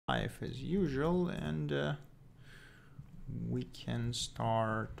live as usual, and we can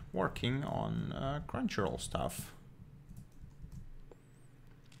start working on Crunchyroll stuff.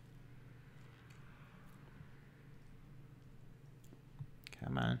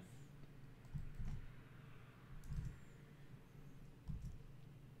 Come on.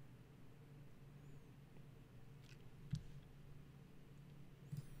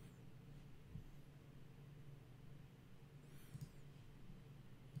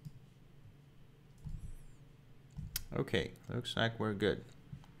 Okay, looks like we're good.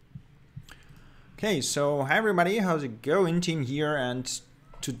 Okay, so hi everybody, how's it going? Team here, and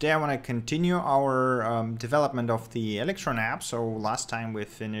today I want to continue our development of the Electron app. So last time we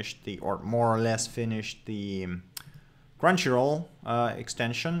finished or more or less finished the Crunchyroll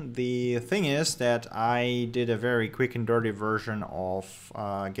extension. The thing is that I did a very quick and dirty version of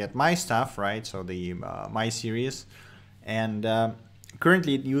Get My Stuff, right? So the My series, and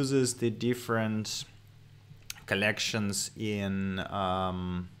currently it uses the different collections in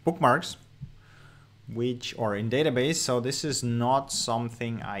bookmarks, or in database. So this is not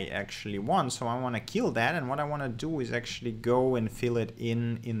something I actually want, so I want to kill that, and what I want to do is actually go and fill it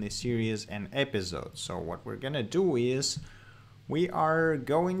in the series and episodes. So what we're gonna do is we are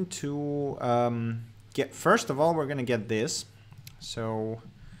going to first of all we're gonna get this. So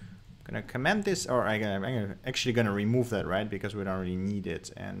I'm gonna comment this, or I'm actually gonna remove that, right, because we don't really need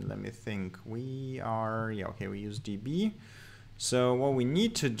it. And let me think, we are, yeah, okay, we use db. So what we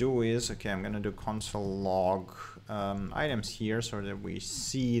need to do is, okay, I'm gonna do console log items here so that we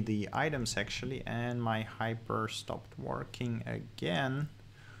see the items actually, and my hyper stopped working again.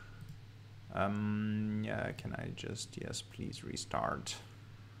 Yeah, can I just, yes, please restart,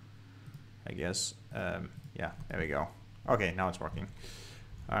 I guess. Yeah, there we go. Okay, now it's working.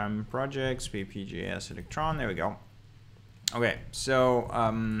 Projects, BPJS, Electron, there we go. Okay, so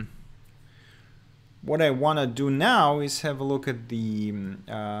what I want to do now is have a look at the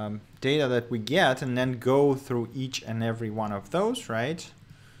data that we get and then go through each and every one of those, right?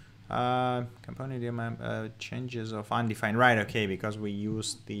 Component changes of undefined, right? Okay, because we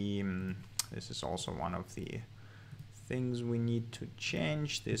use the, this is also one of the things we need to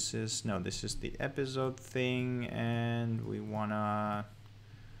change. This is, no, this is the episode thing, and we want to,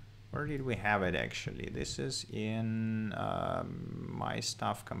 where did we have it actually? This is in my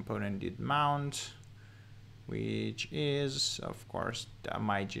stuff component did mount, which is of course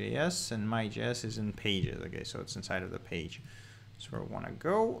my.js, and my.js is in pages. Okay, so it's inside of the page. So where we want to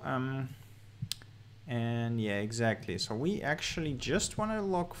go. And yeah, exactly. So we actually just want to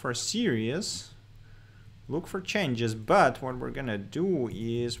look for series, look for changes, but what we're gonna do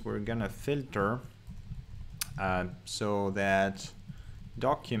is we're gonna filter so that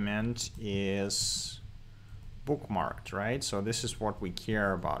document is bookmarked, right? So this is what we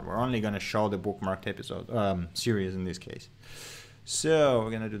care about. We're only going to show the bookmarked episode series in this case. So we're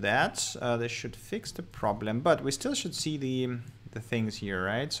going to do that. This should fix the problem, but we still should see the things here,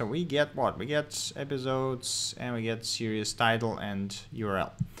 right? So we get what? We get episodes, and we get series title and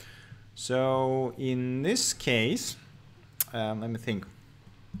URL. So in this case, let me think.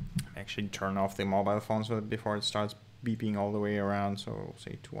 Actually turn off the mobile phone so that before it starts beeping all the way around, so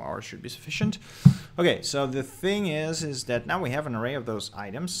say 2 hours should be sufficient. Okay, so the thing is that now we have an array of those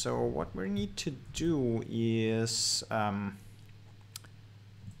items. So what we need to do is, I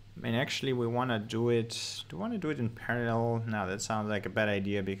mean, actually we want to do it, do we want to do it in parallel? No, that sounds like a bad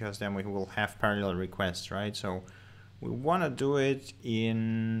idea, because then we will have parallel requests, right? So we want to do it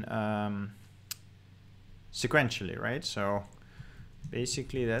in sequentially, right? So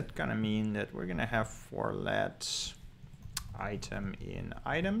basically that's gonna mean that we're gonna have for let item in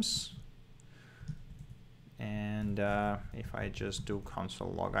items, and if I just do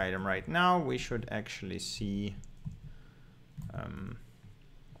console log item right now, we should actually see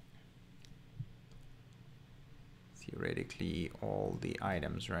theoretically all the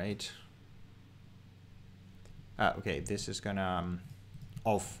items, right? Okay, this is gonna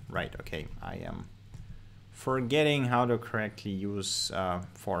off, right? Okay, I am forgetting how to correctly use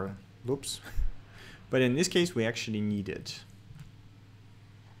for loops. But in this case, we actually need it.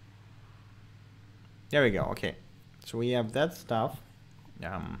 There we go. Okay, so we have that stuff.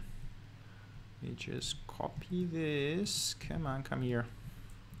 Let me just copy this. Come on, come here.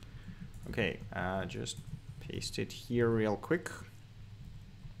 Okay, just paste it here real quick.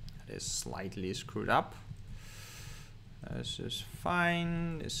 It is slightly screwed up. This is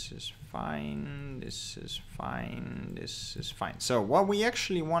fine, this is fine, this is fine, this is fine. So what we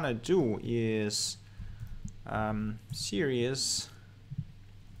actually want to do is series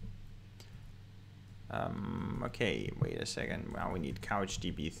Okay, wait a second. Now we need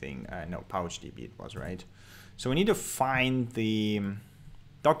couchdb thing. No, pouchdb it was, right? So we need to find the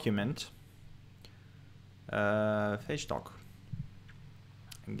document, fetch doc,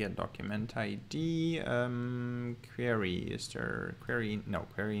 and get document ID, query. Is there query? No,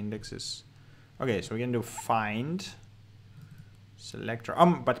 query indexes. Okay, so we can do find selector.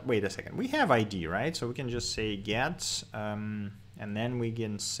 But wait a second. We have ID, right? So we can just say get, and then we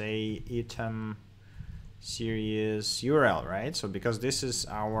can say item series URL, right? So because this is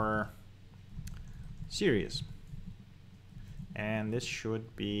our series, and this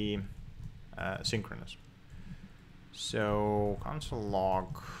should be synchronous. So console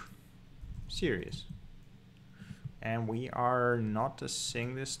log series, and we are not a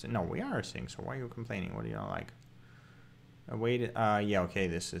sync this. No, we are a sync. So why are you complaining? What do you not like? Wait. Yeah. Okay.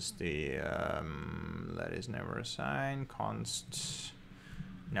 This is the let is never assigned const.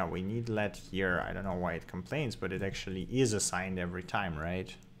 Now we need let here. I don't know why it complains, but it actually is assigned every time,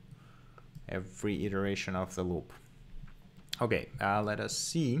 right? Every iteration of the loop. Okay, let us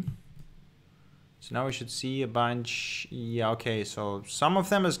see. So now we should see a bunch. Yeah, okay, so some of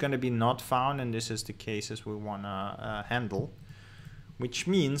them is going to be not found, and this is the cases we want to handle. Which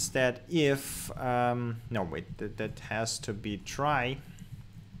means that if, no, wait, that has to be try,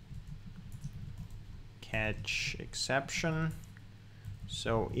 catch exception.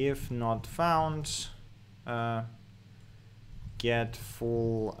 So if not found, get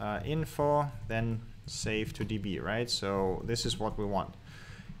full info, then save to DB, right? So this is what we want.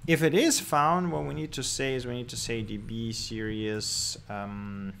 If it is found, what we need to say is we need to say DB series,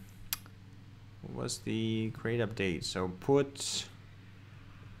 what was the create update? So put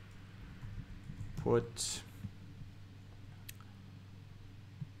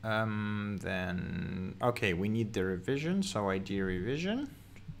then, okay, we need the revision, so ID revision.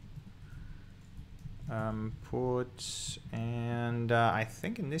 Put, and I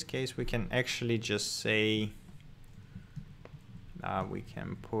think in this case we can actually just say we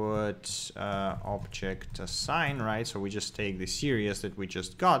can put object assign, right? So we just take the series that we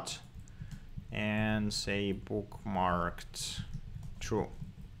just got and say bookmarked true.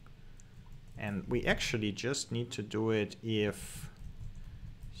 And we actually just need to do it if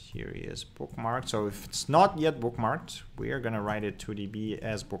series bookmarked. So if it's not yet bookmarked, we are going to write it to DB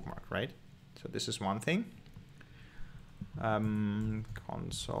as bookmarked, right? So this is one thing.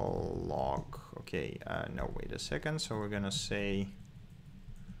 Console log. Okay, no, wait a second. So we're going to say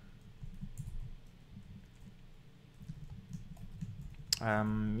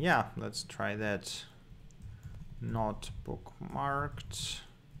yeah, let's try that. Not bookmarked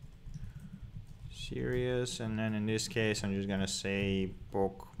series, and then in this case I'm just gonna say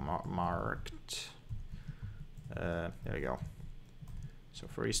bookmarked. There we go. So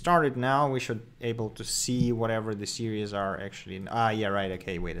if we restart it now, we should able to see whatever the series are actually in. Yeah, right.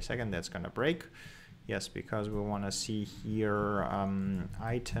 Okay, wait a second, that's gonna break. Yes, because we want to see here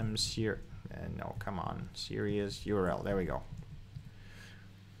items here. No, come on, series URL. There we go.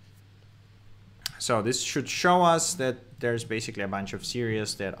 So this should show us that there's basically a bunch of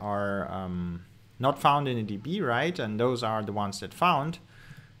series that are not found in a DB, right? And those are the ones that found.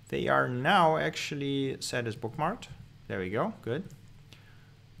 They are now actually set as bookmarked. There we go, good.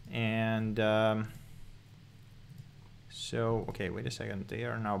 And so, okay, wait a second. They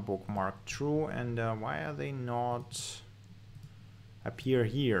are now bookmarked true. And why are they not appear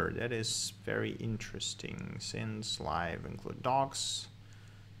here? That is very interesting. Since live include docs.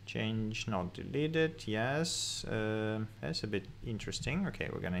 Change not deleted, yes, that's a bit interesting. Okay,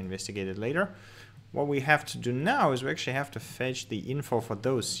 we're gonna investigate it later. What we have to do now is we actually have to fetch the info for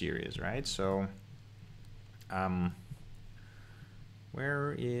those series, right? So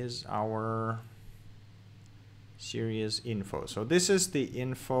where is our series info? So this is the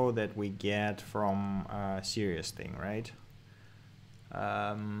info that we get from series thing, right?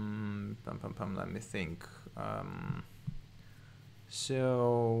 Let me think.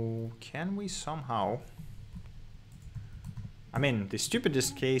 So can we somehow, I mean, the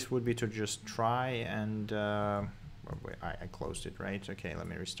stupidest case would be to just try and I closed it, right? Okay, let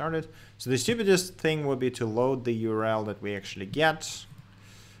me restart it. So the stupidest thing would be to load the URL that we actually get,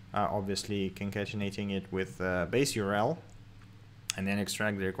 obviously concatenating it with base URL, and then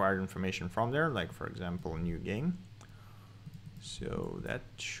extract the required information from there, like for example new game. So that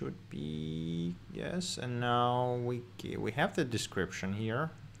should be yes, and now we have the description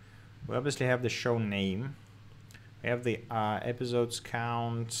here. We obviously have the show name. We have the episodes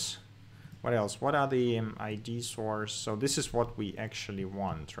count. What else? What are the ID source? So this is what we actually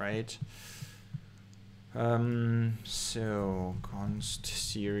want, right? So const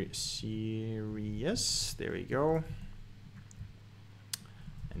serious, there we go.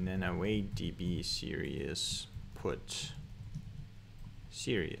 And then await db serious put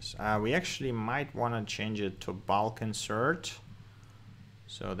serious. We actually might want to change it to bulk insert,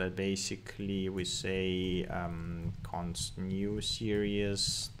 so that basically we say const new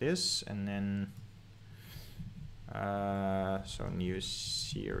serious this, and then so new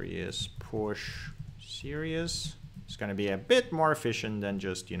serious push serious. It's going to be a bit more efficient than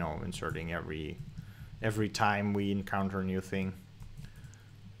just, you know, inserting every time we encounter a new thing.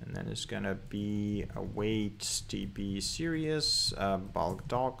 And then it's going to be await db serious bulk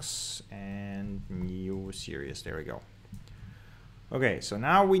docs and new serious. There we go. Okay, so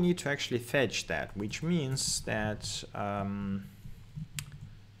now we need to actually fetch that, which means that I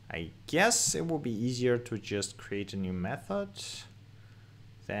guess it will be easier to just create a new method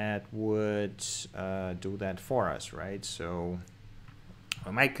that would do that for us, right? So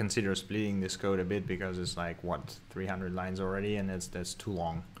I might consider splitting this code a bit, because it's like, what, 300 lines already, and that's too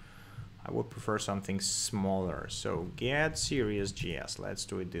long. I would prefer something smaller. So get serious.js. Let's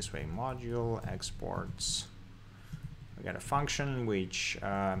do it this way. Module exports. We got a function which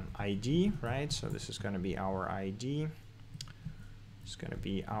ID, right? So this is going to be our ID. It's going to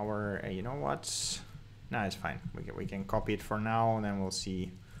be our, you know what? No, it's fine. We can copy it for now, and then we'll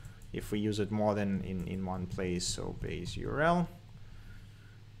see if we use it more than in one place. So base URL.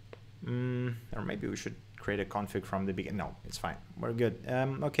 Or maybe we should create a config from the beginning. No, it's fine. We're good.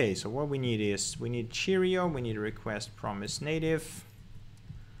 Okay, so what we need is, we need Cheerio, we need a request promise native.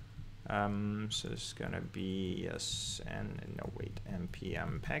 So it's gonna be yes, and no wait,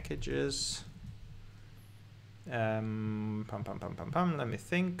 npm packages. Let me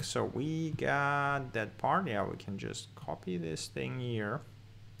think. So we got that part. Yeah, we can just copy this thing here,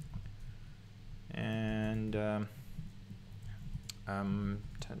 and yeah,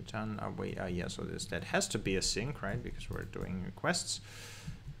 so that has to be a sync, right? Because we're doing requests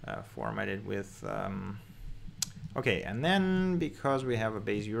formatted with okay, and then because we have a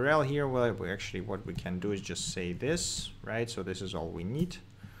base URL here, well, we actually, what we can do is just say this, right? So this is all we need.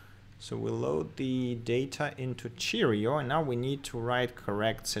 So we'll load the data into Cheerio, and now we need to write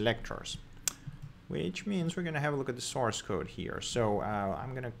correct selectors, which means we're going to have a look at the source code here. So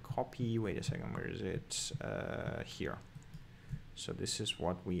I'm going to copy, wait a second, where is it? Here. So this is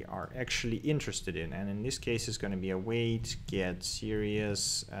what we are actually interested in. And in this case, it's going to be await get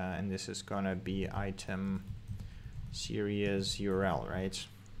serious, and this is going to be item serious URL, right?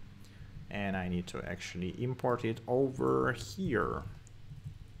 And I need to actually import it over here.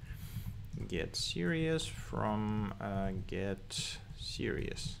 Get serious from get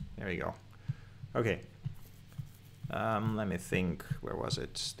serious. There we go. Okay. Let me think. Where was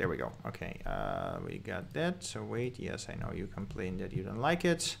it? There we go. Okay. We got that. So wait. Yes, I know you complained that you don't like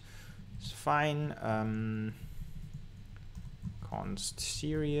it. It's fine. Const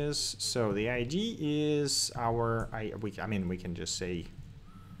serious. So the ID is our. I mean, we can just say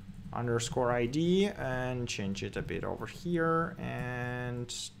underscore ID and change it a bit over here,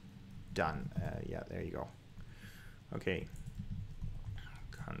 and done. Yeah, there you go. Okay.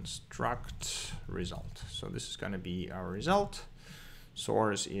 Construct result. So this is going to be our result.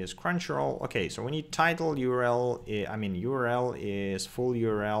 Source is Crunchyroll. Okay, so we need title URL. I mean, URL is full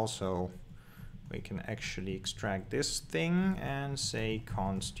URL, so we can actually extract this thing and say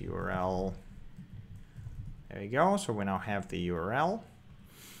const URL. There you go. So we now have the URL.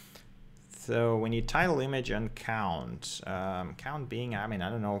 So we need title, image, and count. Count being, I mean, I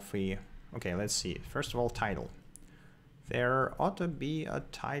don't know if we. Okay, let's see. First of all, title. There ought to be a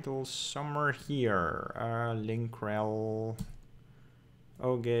title somewhere here. Link rel.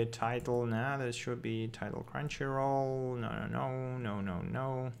 Okay, title. Nah, that should be title Crunchyroll.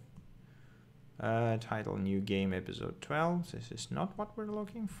 No. Title new game episode 12. This is not what we're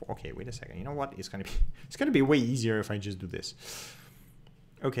looking for. Okay, wait a second. You know what? It's gonna be way easier if I just do this.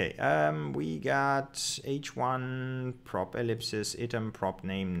 Okay, we got h1 prop ellipsis item prop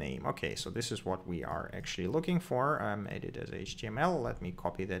name. Okay, so this is what we are actually looking for. Edit as HTML. Let me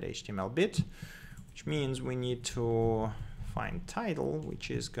copy that HTML bit, which means we need to find title, which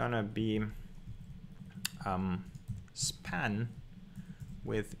is gonna be span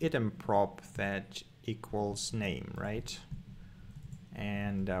with item prop that equals name, right?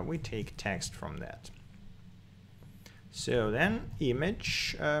 And we take text from that. So then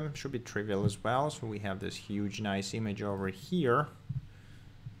image should be trivial as well. So we have this huge nice image over here.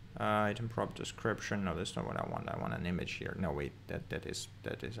 Item prop description. No, that's not what I want. I want an image here. No, wait, that is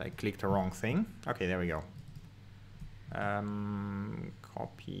I clicked the wrong thing. Okay, there we go. Copy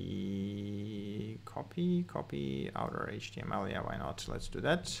outer HTML. Yeah, why not? Let's do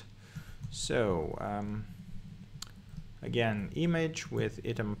that. So again, image with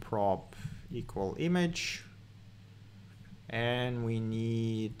item prop equal image, and we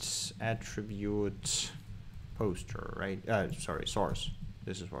need attribute poster, right? Sorry, source.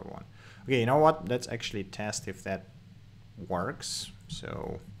 This is what we want. Okay, you know what? Let's actually test if that works.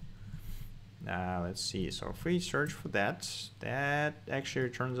 So let's see. So if we search for that, that actually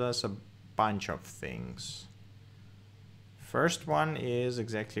returns us a bunch of things. First one is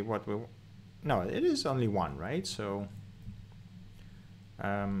exactly what we... No, it is only one, right? So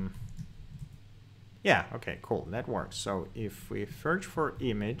yeah, okay, cool, that works. So if we search for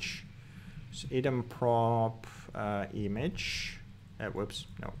image, so item prop image, whoops,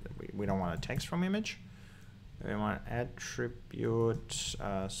 no, we don't want a text from image. We want attribute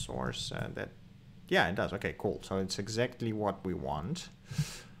source that, yeah, it does. Okay, cool. So it's exactly what we want.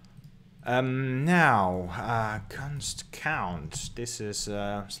 Now, const count. This is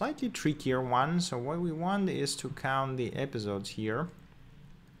a slightly trickier one. So what we want is to count the episodes here.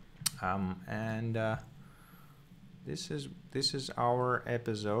 This is our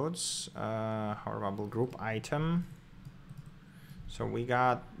episodes. Our bubble group item. So we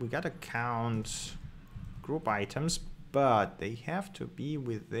got to count group items, but they have to be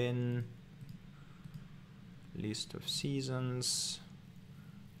within list of seasons.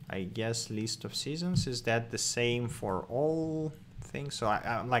 I guess list of seasons, is that the same for all things? So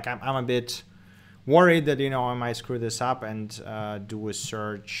I'm a bit worried that, you know, I might screw this up and do a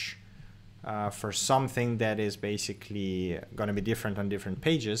search for something that is basically going to be different on different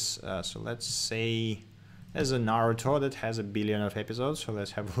pages. So let's say there's a Naruto that has 1 billion of episodes. So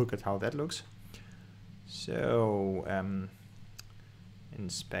let's have a look at how that looks. So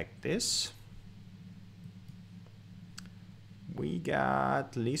inspect this. We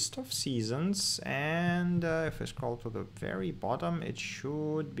got list of seasons, and if I scroll to the very bottom, it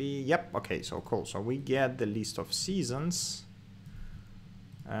should be, yep, okay, so cool. So we get the list of seasons.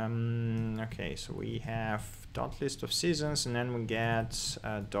 Okay, so we have dot list of seasons, and then we get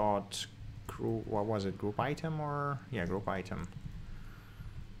dot group, what was it, group item, or, yeah, group item.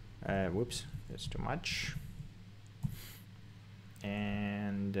 Whoops, that's too much.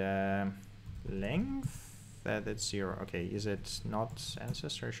 And length. That's 0. Okay, is it not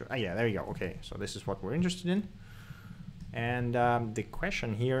ancestor? Sure. Ah, yeah, there you go. Okay, so this is what we're interested in. And the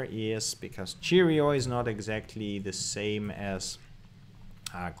question here is, because Cheerio is not exactly the same as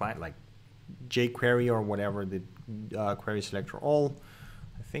client like jQuery or whatever, the query selector all,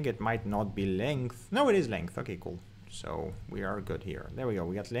 I think it might not be length. No, it is length. Okay, cool. So we are good here. There we go.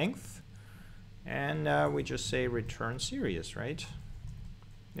 We got length. And we just say return series, right?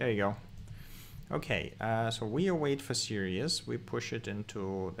 There you go. Okay, so we await for series. We push it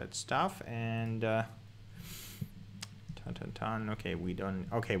into that stuff, and okay, we don't.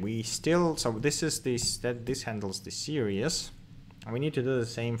 Okay, we still. So this is this handles the series, and we need to do the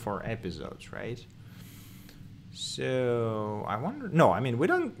same for episodes, right? So I wonder. No, I mean we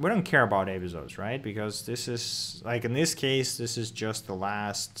don't care about episodes, right? Because this is like in this case, this is just the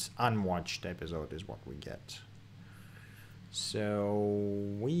last unwatched episode is what we get. So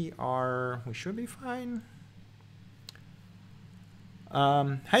we should be fine.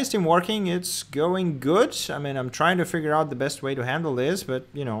 How's team working? It's going good. I mean, I'm trying to figure out the best way to handle this, but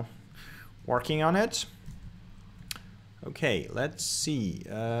you know, working on it. Okay, let's see.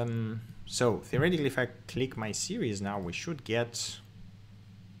 So theoretically, if I click my series now, we should get.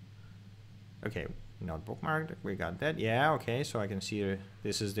 Okay, not bookmarked. We got that. Yeah. Okay, so I can see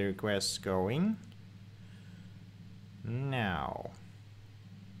this is the request going. Now,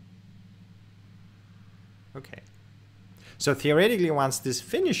 okay, so theoretically once this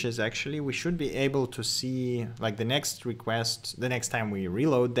finishes, actually we should be able to see, like the next request, the next time we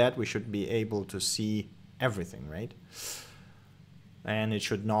reload that, we should be able to see everything, right? And it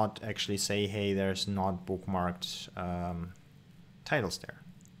should not actually say, hey, there's not bookmarked titles there.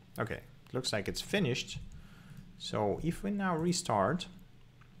 Okay, looks like it's finished. So if we now restart,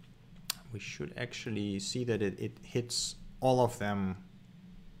 we should actually see that it hits all of them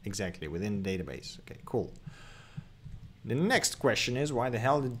exactly within the database. Okay, cool. The next question is why the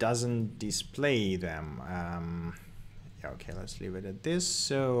hell it doesn't display them. Yeah, okay, let's leave it at this.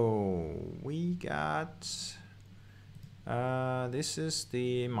 So we got, this is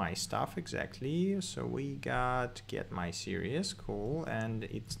my stuff exactly. So we got get my series, cool. And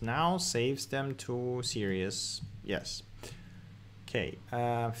it now saves them to series, yes. Okay,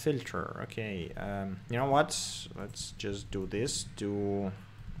 filter, okay, you know what, let's just do this, do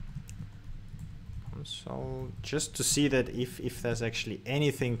console, just to see that if there's actually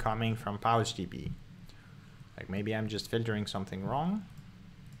anything coming from PouchDB. Like maybe I'm just filtering something wrong.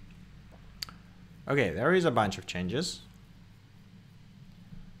 Okay, there is a bunch of changes.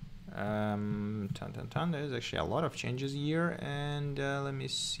 There's actually a lot of changes here, and let me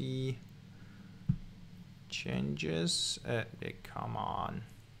see. Changes. Come on.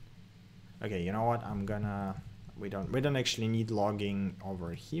 Okay, you know what? I'm gonna. We don't actually need logging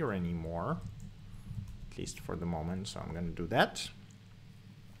over here anymore, at least for the moment. So I'm gonna do that.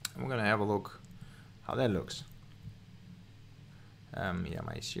 I'm gonna have a look how that looks. Yeah,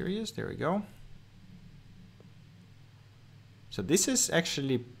 my series. There we go. So this is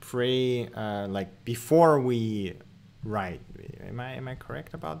actually like before we write. Am I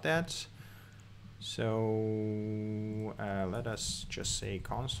correct about that? So let us just say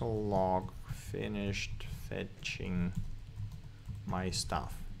console log finished fetching my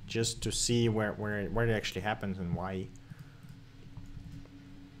stuff, just to see where it actually happens and why.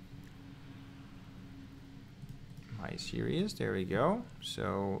 My series, there we go.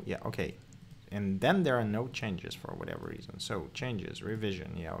 So yeah, okay. And then there are no changes for whatever reason. So changes,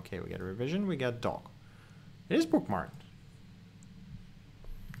 revision. Yeah, okay, we get a revision, we got doc. It is bookmarked.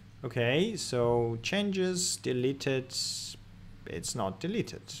 Okay, so changes, deleted. It's not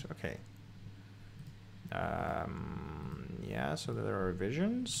deleted. Okay. Yeah, so there are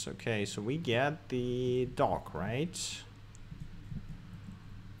revisions. Okay, so we get the doc, right?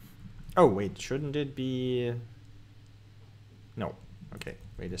 Oh, wait, shouldn't it be... No. Okay,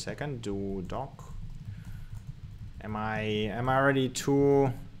 wait a second. Do doc. Am I already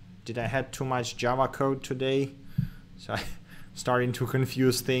too... Did I had too much Java code today? So I'm starting to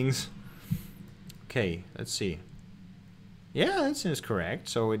confuse things. Okay, let's see. Yeah, that seems correct.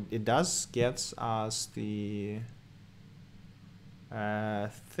 So it does get us the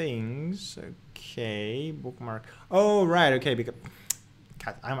things. Okay, bookmark. Oh, right. Okay, because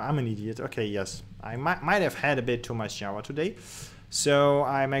God, I'm an idiot. Okay, yes. I might have had a bit too much Java today. So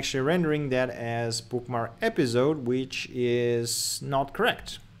I'm actually rendering that as bookmark episode, which is not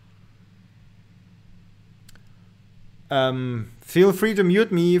correct. Feel free to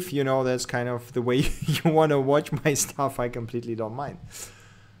mute me if you know that's kind of the way you want to watch my stuff. I completely don't mind.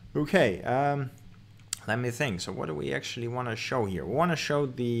 Okay, let me think. So what do we actually want to show here? We want to show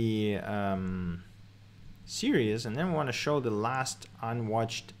the series, and then we want to show the last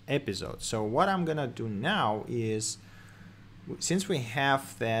unwatched episode. So what I'm gonna do now is, since we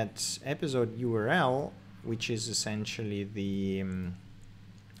have that episode URL, which is essentially the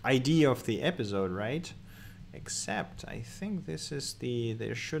ID of the episode, right? Except I think this is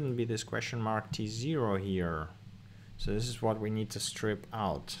there shouldn't be this question mark T0 here. So this is what we need to strip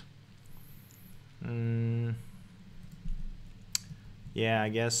out. Yeah, I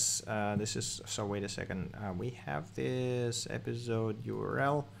guess this is, so wait a second. We have this episode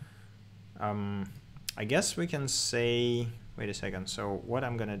URL. I guess we can say, wait a second. So what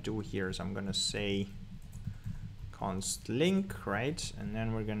I'm gonna do here is I'm gonna say const link, right? And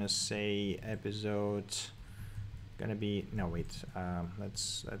then we're gonna say episode gonna be, no wait,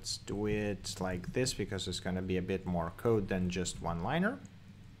 let's do it like this, because it's gonna be a bit more code than just one liner.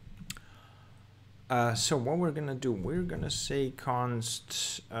 So what we're gonna do, we're gonna say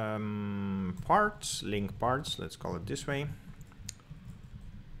const parts, link parts, let's call it this way,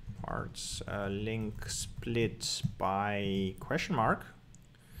 parts link split by question mark,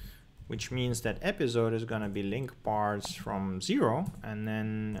 which means that episode is gonna be link parts from 0, and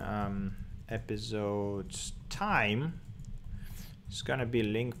then episode time is gonna be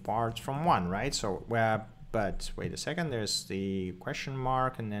link parts from 1, right? So but wait a second, there's the question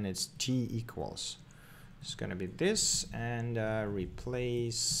mark, and then it's t equals. It's gonna be this, and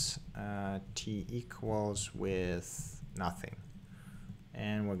replace t equals with nothing,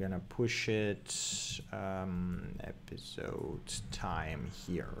 and we're gonna push it episode time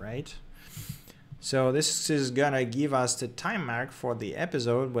here, right? So this is gonna give us the time mark for the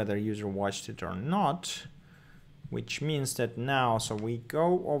episode, whether user watched it or not, which means that now, so we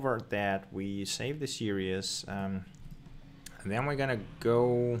go over that, we save the series, and then we're gonna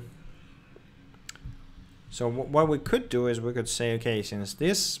go. So what we could do is we could say, okay, since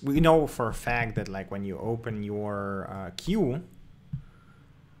this, we know for a fact that like when you open your queue,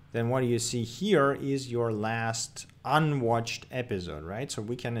 then what you see here is your last unwatched episode, right? So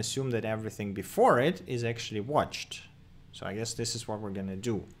we can assume that everything before it is actually watched. So I guess this is what we're gonna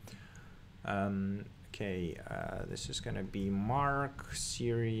do. Okay, this is gonna be mark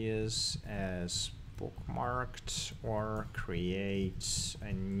series as bookmarked, or create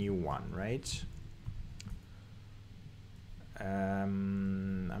a new one, right?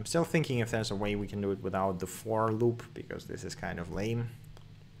 I'm I'm still thinking if there's a way we can do it without the for loop, because this is kind of lame.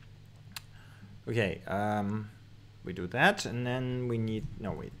 Okay, we do that, and then we need,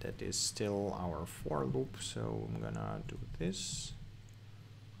 no wait, that is still our for loop, so I'm gonna do this.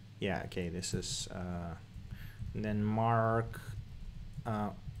 Yeah, okay, this is, and then mark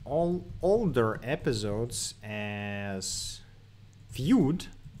all older episodes as viewed,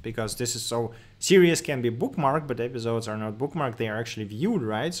 because this is so, series can be bookmarked, but episodes are not bookmarked, they are actually viewed,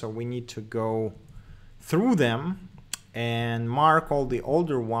 right? So we need to go through them and mark all the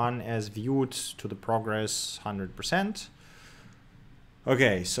older one as viewed to the progress 100%.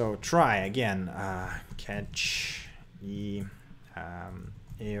 Okay, so try again, catch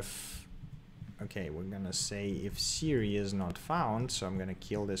if, okay, we're gonna say if series is not found, so I'm gonna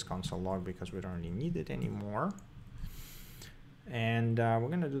kill this console log because we don't really need it anymore. And we're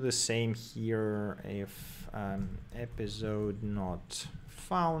gonna do the same here if episode not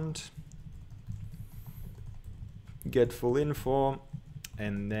found, get full info,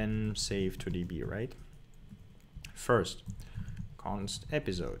 and then save to DB, right? First, const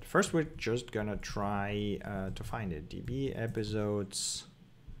episode. First, we're just gonna try to find it. DB episodes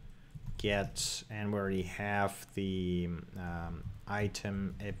get, and we already have the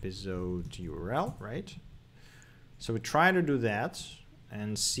item episode URL, right? So we try to do that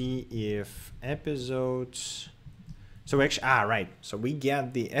and see if episodes, so actually, right. So we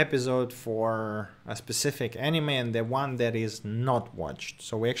get the episode for a specific anime and the one that is not watched.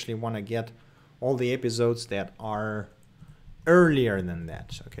 So we actually want to get all the episodes that are earlier than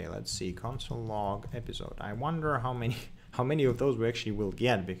that. Okay, let's see, console log episode. I wonder how many of those we actually will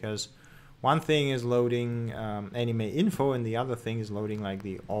get, because one thing is loading anime info and the other thing is loading like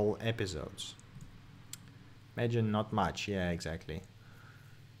the all episodes. Imagine not much. Yeah, exactly.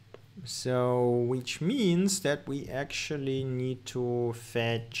 So, which means that we actually need to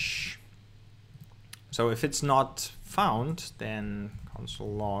fetch. So if it's not found, then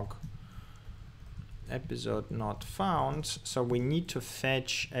console log episode not found. So we need to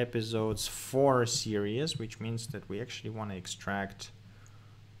fetch episodes for series, which means that we actually want to extract.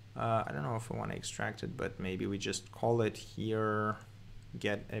 I don't know if we want to extract it, but maybe we just call it here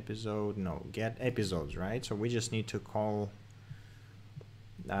get episode, no, get episodes, right? So we just need to call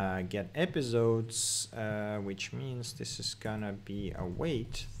get episodes, which means this is gonna be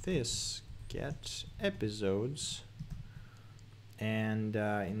await this get episodes, and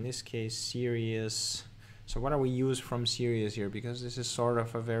in this case series. So what do we use from series here, because this is sort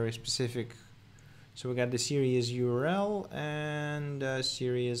of a very specific. So we got the series URL and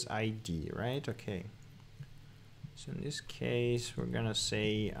series ID, right? Okay. So in this case, we're gonna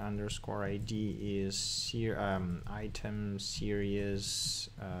say underscore ID is item series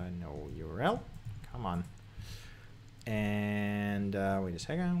no URL. Come on. And wait a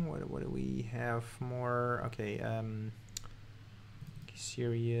second. What do we have more? Okay.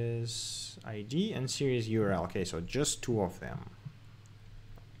 Series ID and series URL. Okay, so just two of them.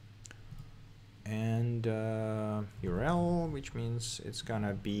 And URL, which means it's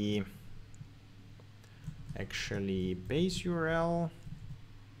gonna be actually base URL,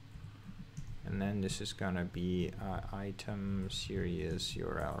 and then this is gonna be item series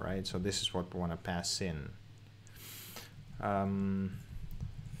URL, right? So this is what we want to pass in.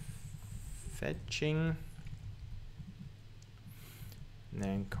 Fetching, and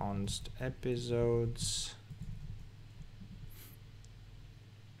then const episodes.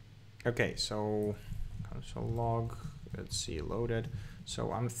 Okay, so console log, let's see, loaded.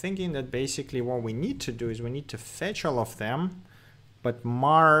 So I'm thinking that basically what we need to do is we need to fetch all of them, but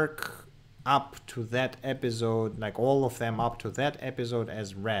mark up to that episode, like all of them up to that episode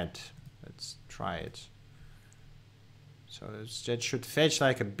as read. Let's try it. So that should fetch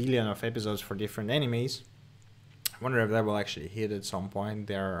like 1 billion of episodes for different animes. I wonder if that will actually hit at some point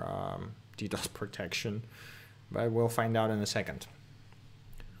their DDoS protection, but we'll find out in a second.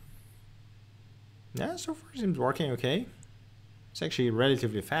 Yeah, so far it seems working okay. It's actually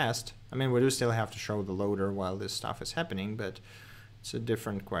relatively fast. I mean, we do still have to show the loader while this stuff is happening, but it's a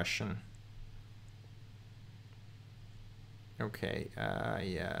different question. Okay,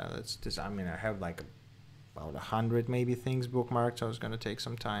 yeah, let's this. I mean, I have like about 100 maybe things bookmarked, so it's gonna take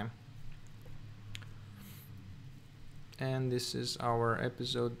some time. And this is our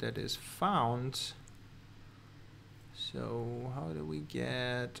episode that is found. So how do we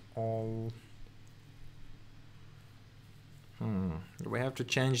get all? Do we have to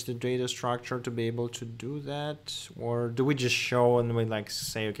change the data structure to be able to do that? Or do we just show and we like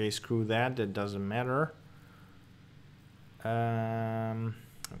say, okay, screw that, that doesn't matter?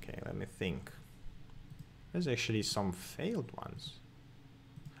 Okay, let me think. There's actually some failed ones.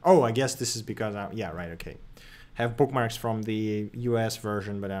 Oh, I guess this is because yeah, right, okay. Have bookmarks from the US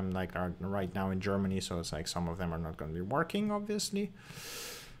version, but I'm like right now in Germany, so it's like some of them are not going to be working, obviously.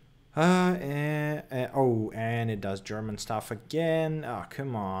 Oh, and it does German stuff again. Oh,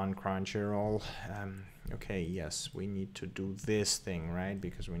 come on, Crunchyroll. Okay, yes, we need to do this thing, right?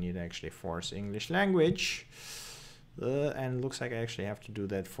 Because we need to actually force English language. And it looks like I actually have to do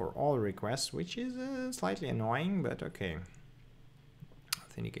that for all requests, which is slightly annoying, but okay.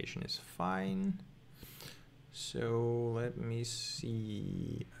 Authentication is fine. So let me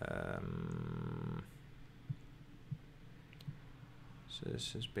see. So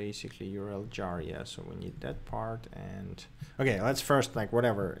this is basically URL jar, yeah. So we need that part, and okay, let's first like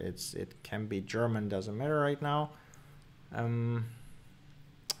whatever. It can be German, doesn't matter right now. So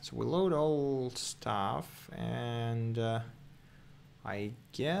we load all stuff, and I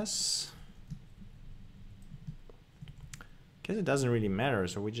guess it doesn't really matter.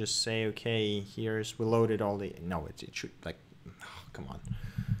 So we just say, okay, we loaded all the, no, it should like, oh, come on.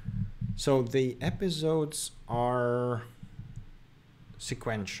 So the episodes are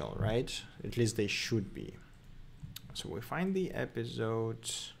sequential, right? At least they should be. So we find the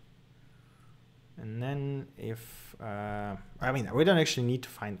episode, and then if, I mean, we don't actually need to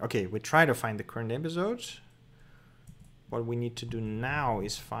find, okay, we try to find the current episode. What we need to do now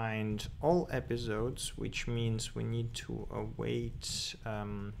is find all episodes, which means we need to await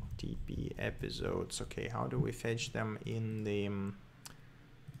db episodes. Okay, how do we fetch them in the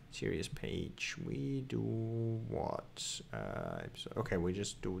series page? We do what? Okay, we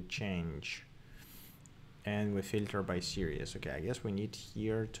just do change. And we filter by series. Okay, I guess we need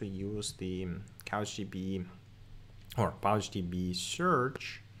here to use the CouchDB or PouchDB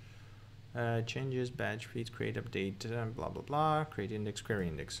search. Changes, batch feeds, create, update, blah blah blah, create index, query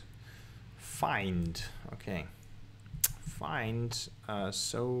index, find. Okay, find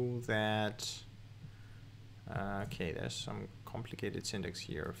so that okay, there's some complicated syntax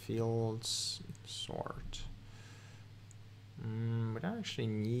here. Fields, sort. We don't actually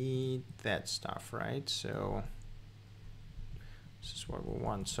need that stuff, right? So this is what we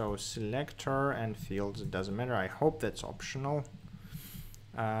want. So selector and fields, it doesn't matter. I hope that's optional.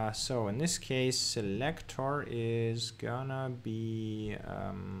 So in this case, selector is gonna be,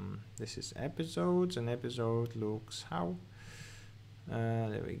 this is episodes, and episode looks how?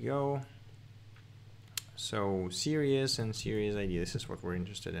 There we go. So series and series ID, this is what we're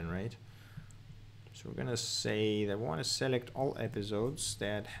interested in, right? So we're gonna say that we want to select all episodes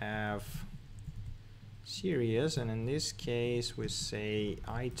that have series, and in this case we say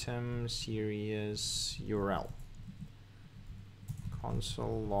item series URL.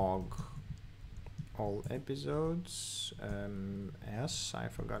 Console log all episodes, S, I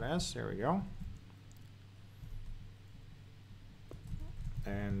forgot S, there we go.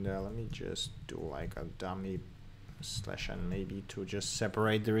 And let me just do like a dummy /n maybe to just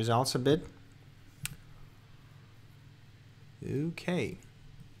separate the results a bit. Okay.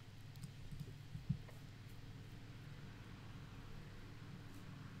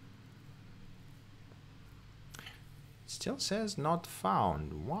 Still says not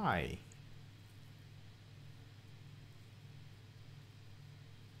found. Why?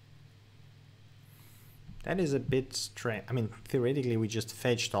 That is a bit strange. I mean, theoretically, we just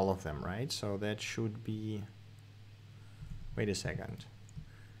fetched all of them, right? So that should be... Wait a second.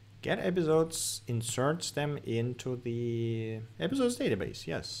 Get episodes inserts them into the episodes database.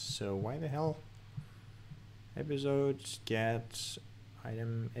 Yes. So why the hell? Episodes get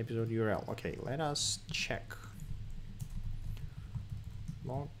item episode URL. Okay, let us check.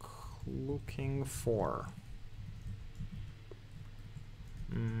 Looking for.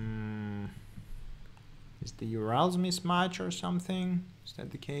 Is the URLs mismatch or something? Is that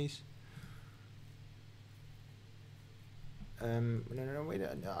the case? No, wait.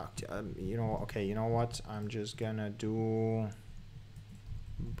 You know, okay. You know what? I'm just gonna do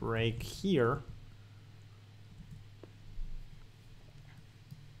break here.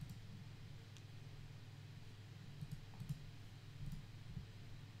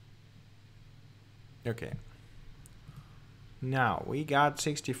 Okay. Now we got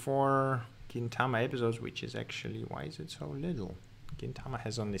 64 Gintama episodes, which is actually, why is it so little? Gintama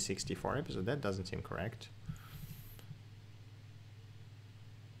has only 64 episodes. That doesn't seem correct.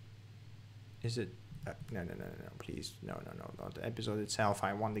 Is it? No, please. No, not the episode itself.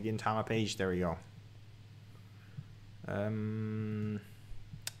 I want the Gintama page. There we go. Are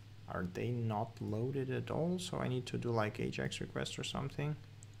they not loaded at all? So I need to do like AJAX request or something.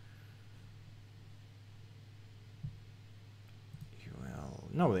 Well,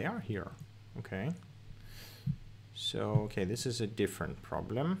 no, they are here. Okay. So, okay, this is a different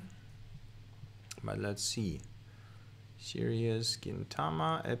problem. But let's see. Series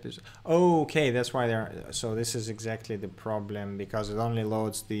Gintama episode. Oh, okay, that's why they're. So this is exactly the problem, because it only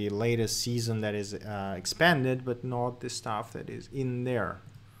loads the latest season that is expanded, but not the stuff that is in there.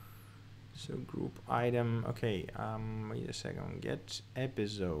 So group item. Okay, wait a second. Get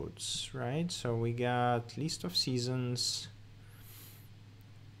episodes, right? So we got list of seasons.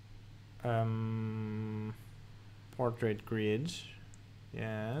 Portrait grid.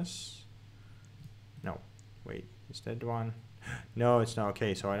 Yes. No. Wait. Is that one? No, it's not.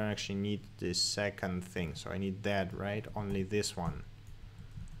 Okay, so I don't actually need this second thing. So I need that, right? Only this one.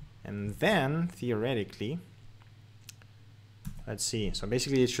 And then, theoretically, let's see. So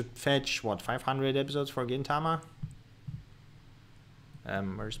basically it should fetch, what, 500 episodes for Gintama?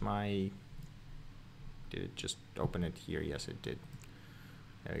 Where's my... Did it just open it here? Yes, it did.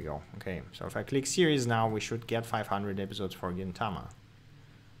 There we go. Okay, so if I click series now, we should get 500 episodes for Gintama.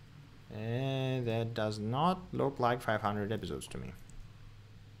 And that does not look like 500 episodes to me.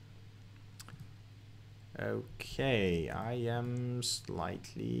 Okay, I am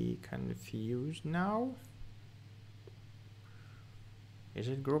slightly confused now. Is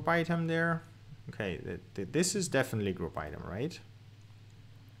it group item there? Okay, this is definitely group item, right?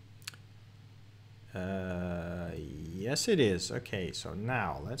 Yes, it is. Okay, so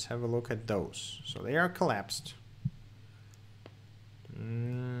now let's have a look at those. So they are collapsed.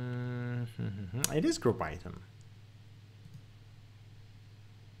 It is group item.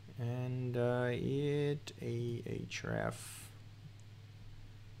 And it a href.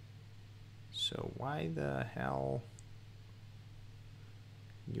 So why the hell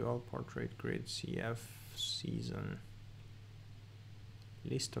dual portrait grid CF season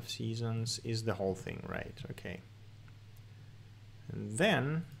list of seasons is the whole thing, right? Okay. And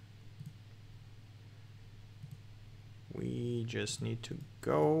then we just need to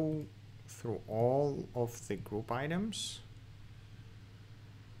go through all of the group items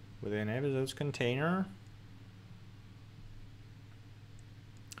within episodes container.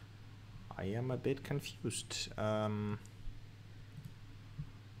 I am a bit confused.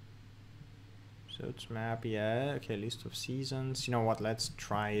 So it's map, yeah, okay, list of seasons. You know what, let's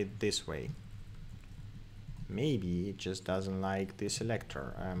try it this way. Maybe it just doesn't like the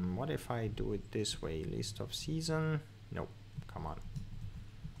selector. What if I do it this way? List of season, nope, come on.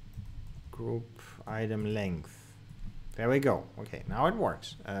 Group item length. There we go. Okay, now it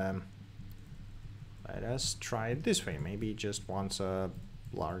works. Let us try it this way. Maybe it just wants a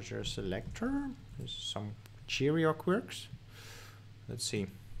larger selector. There's some Cheerio quirks. Let's see.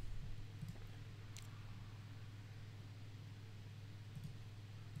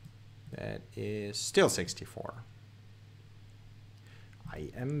 That is still 64. I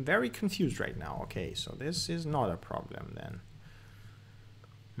am very confused right now. Okay, so this is not a problem then.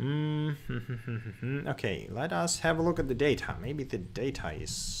 Okay, let us have a look at the data. Maybe the data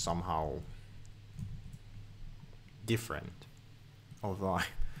is somehow different. Although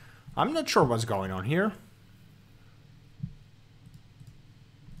I'm not sure what's going on here.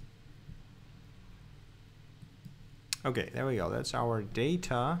 Okay, there we go. That's our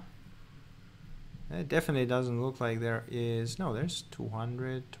data. It definitely doesn't look like there is... No, there's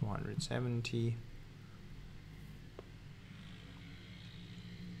 200, 270.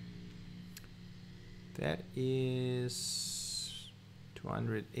 That is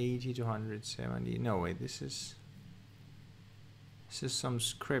 280, 270. No, wait, this is some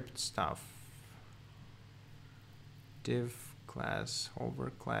script stuff. Div class, over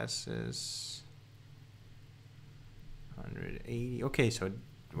classes. 180. Okay, so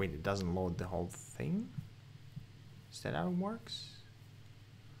wait, it doesn't load the whole thing? Is that how it works?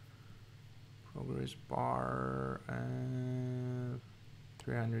 Progress bar,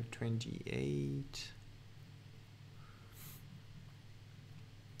 328.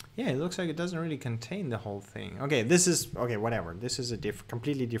 Yeah, it looks like it doesn't really contain the whole thing. Okay, this is, okay, whatever. This is a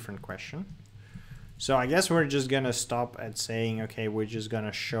completely different question. So I guess we're just gonna stop at saying, okay, we're just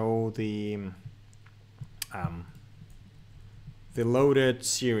gonna show the loaded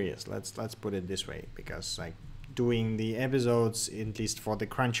series. Let's put it this way, because like doing the episodes, at least for the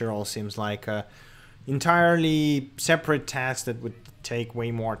Crunchyroll, seems like a entirely separate task that would take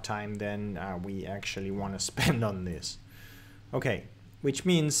way more time than we actually want to spend on this. Okay, which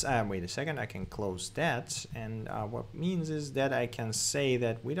means, wait a second, I can close that, and what means is that I can say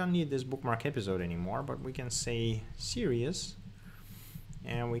that we don't need this bookmark episode anymore, but we can say series.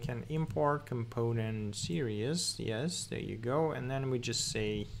 And we can import component series. Yes, there you go. And then we just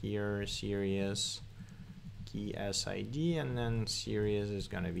say here series key SID, and then series is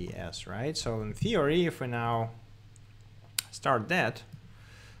going to be S, right? So in theory, if we now start that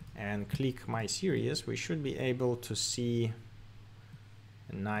and click my series, we should be able to see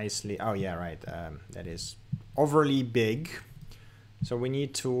nicely. Oh yeah, right. That is overly big. So we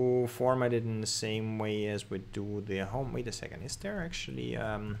need to format it in the same way as we do the home. Wait a second, is there actually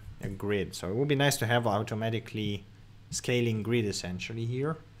a grid? So it would be nice to have automatically scaling grid essentially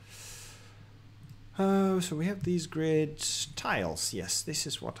here. So we have these grid tiles. Yes, this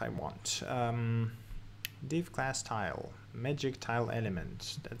is what I want. Div class tile, magic tile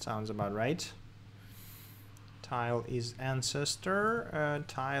element. That sounds about right. Tile is ancestor,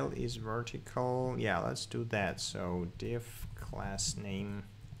 tile is vertical. Yeah, let's do that. So div class name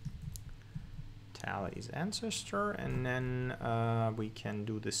tile is ancestor, and then we can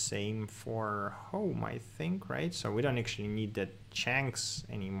do the same for home, I think, right? So we don't actually need the chunks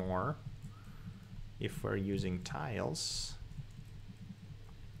anymore if we're using tiles.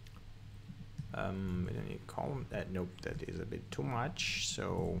 We don't need column. Nope, that is a bit too much.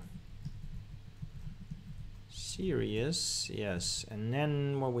 So series, yes, and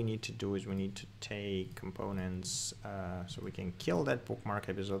then what we need to do is we need to take components so we can kill that bookmark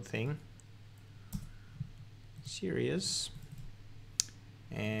episode thing. Series,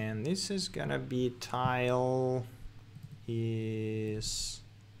 and this is gonna be tile is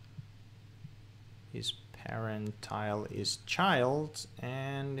parent, tile is child,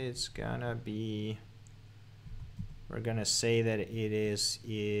 and it's gonna be, we're gonna say that it is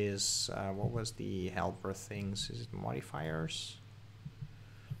what was the helper things? Is it modifiers?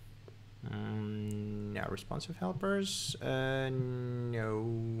 No, responsive helpers. No.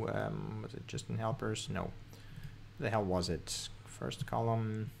 Was it just in helpers? No. The hell was it? First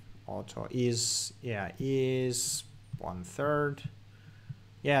column auto is, yeah, is 1/3.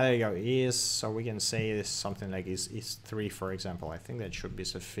 Yeah, there you go. Is, so we can say this something like is 3, for example. I think that should be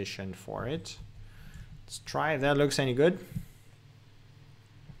sufficient for it. Let's try if that looks any good.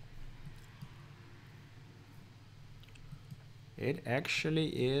 It actually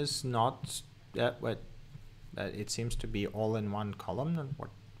is not that what it seems to be all in one column. And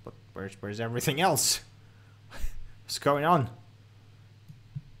where's everything else? What's going on?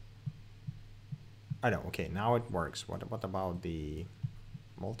 I know. Okay, now it works. What about the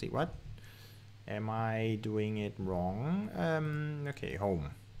multi? What? Am I doing it wrong? Okay,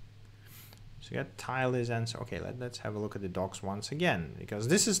 home. So you got tile is answer. Okay, let's have a look at the docs once again, because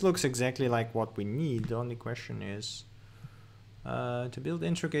this looks exactly like what we need. The only question is to build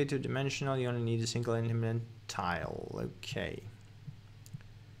intricate two-dimensional, you only need a single element tile. Okay.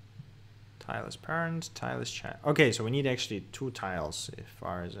 Tile is parent, tile is child. Okay, so we need actually 2 tiles, as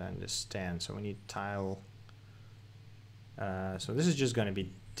far as I understand. So we need tile. So this is just going to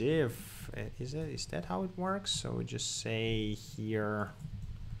be div. Is that how it works? So we just say here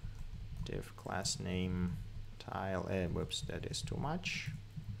div class name tile. Whoops, that is too much.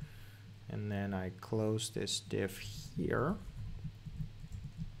 And then I close this div here.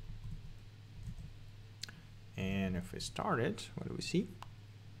 And if we start it, what do we see?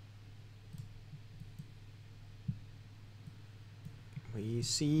 We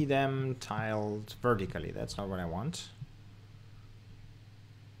see them tiled vertically. That's not what I want.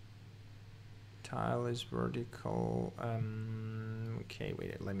 Tile is vertical. Okay,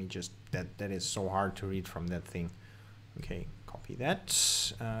 wait, let me just, that is so hard to read from that thing. Okay, copy that,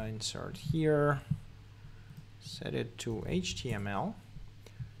 insert here, set it to HTML.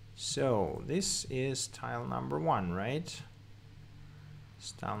 So this is tile number 1, right?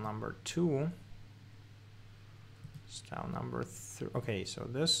 Tile number 2. Tile number 3. Okay, so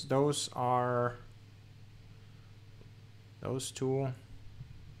those are those 2.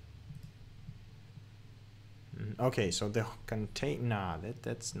 Okay, so the contain, nah,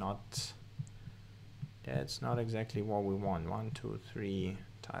 that's not exactly what we want. 1, 2, 3.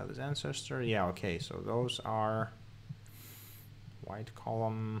 Tile is ancestor. Yeah, okay, so those are white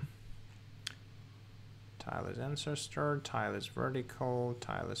column. Tile is ancestor. Tile is vertical.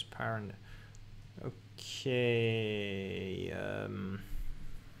 Tile is parent. Okay.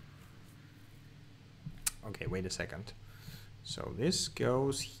 Okay, wait a second. So this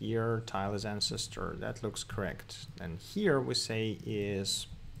goes here, tile is ancestor, that looks correct. And here we say is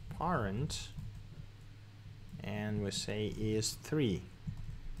parent, and we say is 3.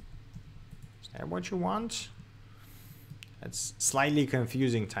 Is that what you want? That's slightly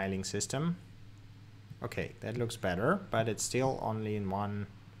confusing tiling system. Okay, that looks better, but it's still only in one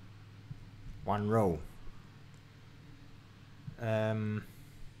row.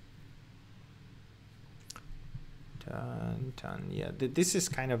 Yeah, this is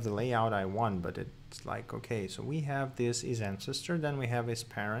kind of the layout I want, but it's like, okay, so we have this is ancestor, then we have is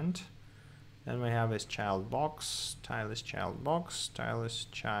parent, Then we have is child box, style is child box, style is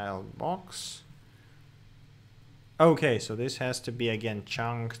child box. Okay, so this has to be again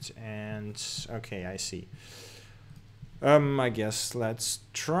chunked and okay, I see. I guess let's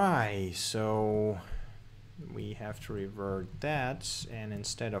try. So we have to revert that, and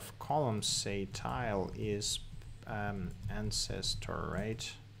instead of columns say tile is ancestor,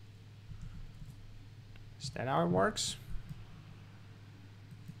 right? Is that how it works?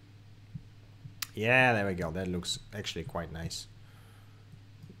 Yeah, there we go. That looks actually quite nice.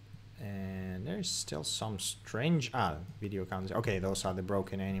 And there's still some strange video counts. Okay, those are the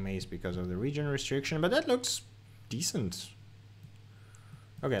broken animes because of the region restriction, but that looks decent.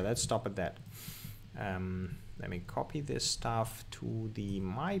 Okay, let's stop at that. Let me copy this stuff to the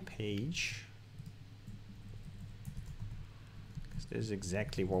my page. This is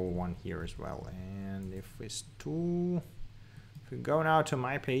exactly what we want here as well. And if we go now to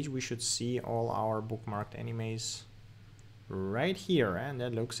my page, we should see all our bookmarked animes right here, and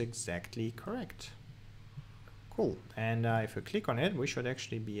that looks exactly correct. Cool. And if we click on it, we should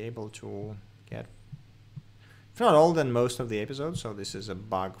actually be able to get, if not all, then most of the episodes. So this is a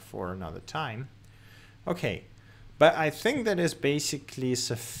bug for another time. Okay, but I think that is basically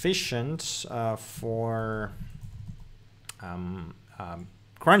sufficient for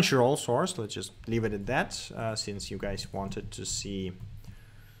Crunchyroll source. Let's just leave it at that, since you guys wanted to see.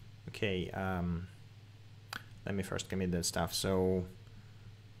 Okay, let me first commit that stuff. So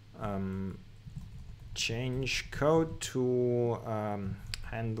change code to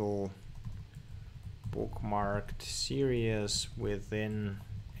handle bookmarked series within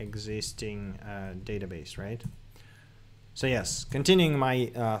existing database, right? So yes, continuing my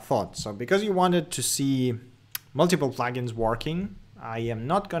thought. So because you wanted to see multiple plugins working, I am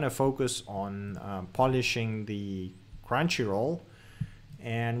not going to focus on polishing the Crunchyroll,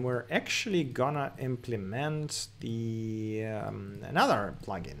 and we're actually gonna implement the another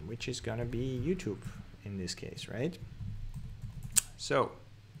plugin, which is gonna be YouTube in this case, right? So,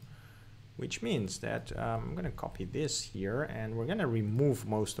 which means that I'm gonna copy this here, and we're gonna remove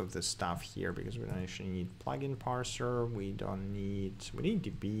most of the stuff here because we don't actually need plugin parser. We need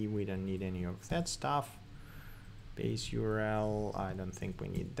DB. We don't need any of that stuff. Base URL, I don't think we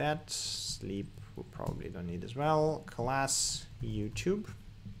need that. Sleep, we probably don't need as well. Class YouTube.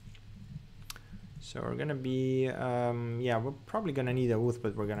 So we're gonna be, yeah, we're probably gonna need a oath,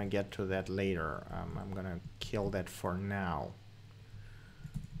 but we're gonna get to that later. I'm gonna kill that for now.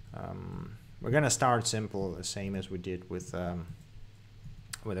 We're gonna start simple, the same as we did with the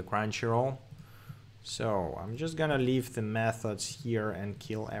Crunchyroll. So I'm just gonna leave the methods here and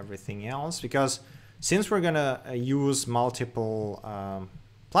kill everything else, because since we're gonna use multiple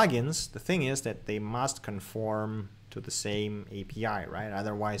plugins, the thing is that they must conform to the same API, right?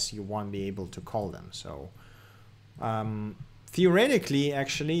 Otherwise you won't be able to call them. So theoretically,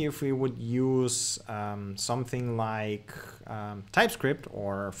 actually, if we would use something like TypeScript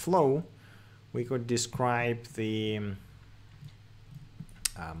or Flow, we could describe the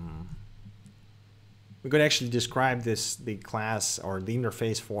we could actually describe the class or the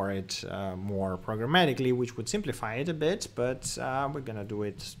interface for it more programmatically, which would simplify it a bit, but we're gonna do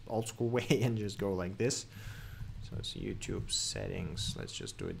it old school way and just go like this. So it's YouTube settings. Let's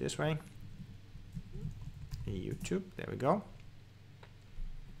just do it this way. YouTube, there we go.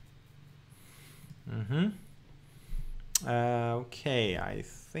 Okay, I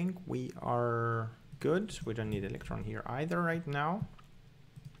think we are good. We don't need Electron here either right now.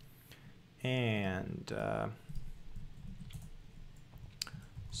 And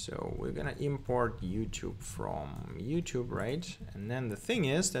so we're gonna import YouTube from YouTube, right? And then the thing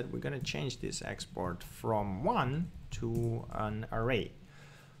is that we're gonna change this export from 1 to an array.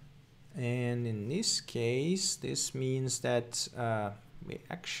 And in this case, this means that we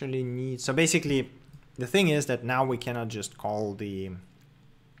actually need, so basically the thing is that now we cannot just call the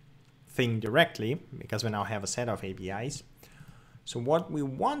thing directly because we now have a set of APIs. So what we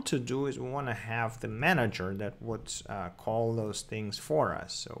want to do is we want to have the manager that would call those things for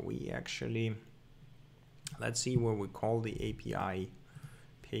us. So we actually, let's see where we call the API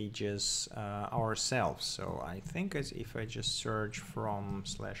pages ourselves. So I think as if I just search from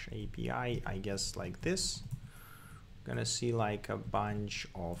 /API, I guess like this, I'm gonna see like a bunch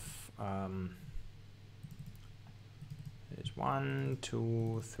of there's 1,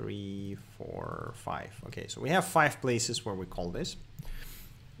 2, 3, 4, 5. Okay, so we have 5 places where we call this.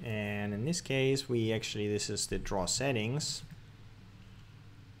 And in this case, we actually, this is the draw settings.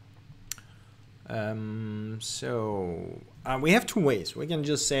 We have 2 ways. We can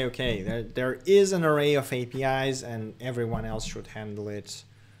just say, okay, there is an array of APIs and everyone else should handle it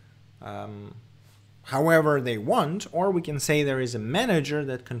however they want, or we can say there is a manager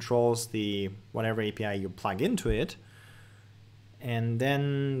that controls the whatever API you plug into it, and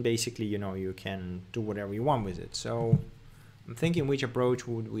then basically, you know, you can do whatever you want with it. So I'm thinking, which approach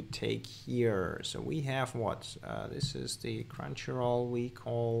would we take here? So we have what? This is the Crunchyroll we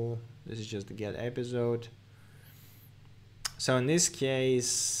call, this is just the get episode. So in this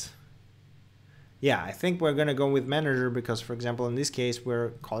case, yeah, I think we're gonna go with manager because, for example, in this case, we're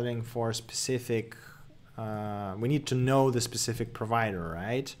calling for specific, we need to know the specific provider,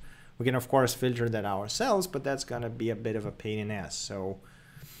 right? We can of course filter that ourselves, but that's gonna be a bit of a pain in the ass. So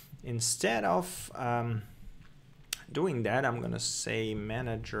instead of doing that, I'm gonna say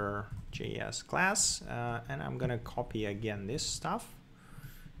manager.js class, and I'm gonna copy again this stuff.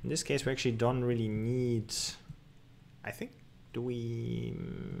 In this case, we actually don't really need, I think, do we,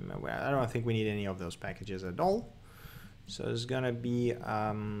 well, I don't think we need any of those packages at all. So it's gonna be,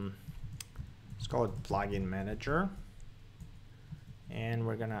 let's call it plugin manager. And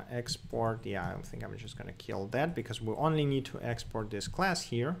we're gonna export, yeah, I think I'm just gonna kill that because we only need to export this class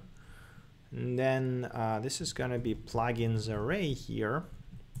here. And then this is gonna be plugins array here.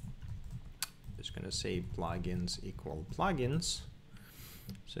 Just gonna say plugins equal plugins.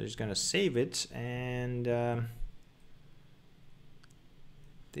 So just gonna save it, and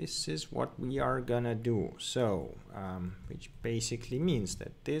this is what we are gonna do. So which basically means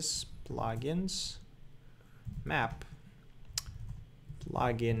that this plugins map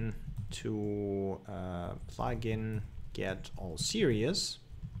plugin to plugin get all serious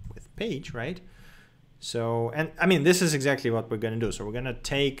with page, right? So, and I mean, this is exactly what we're gonna do. So we're gonna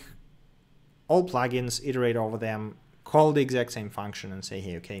take all plugins, iterate over them, call the exact same function and say,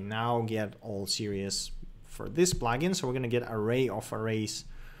 hey, okay, now get all serious for this plugin. So we're gonna get array of arrays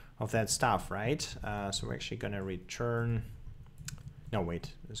of that stuff, right? So we're actually gonna return, no,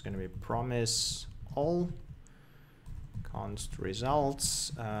 wait, there's gonna be promise all const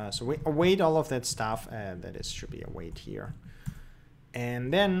results. So we await all of that stuff, that is should be await here.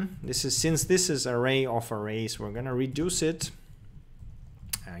 And then this is, since this is array of arrays, we're gonna reduce it.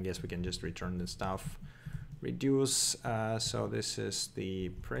 I guess we can just return the stuff. Reduce, so this is the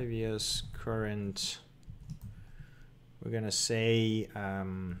previous current. We're gonna say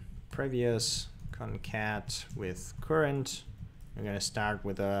previous concat with current. We're gonna start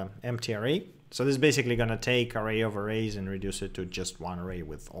with a empty array. So this is basically gonna take array of arrays and reduce it to just one array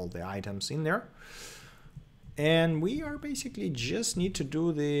with all the items in there. And we are basically just need to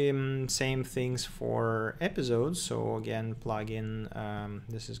do the same things for episodes. So again, plugin,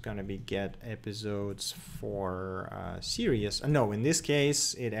 this is gonna be get episodes for series. No, in this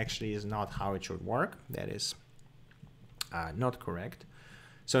case, it actually is not how it should work. That is not correct.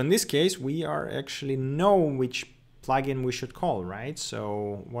 So in this case, we are actually know which plugin we should call, right?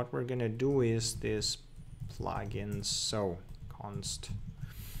 So what we're gonna do is this plugins, so const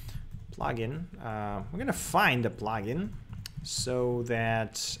plugin, we're gonna find the plugin so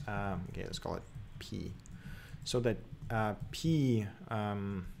that okay, let's call it p, so that p,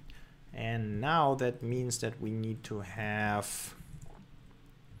 and now that means that we need to have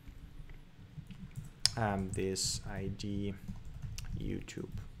this ID YouTube,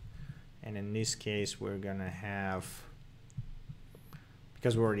 and in this case we're gonna have,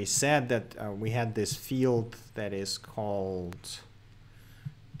 because we already said that we had this field that is called,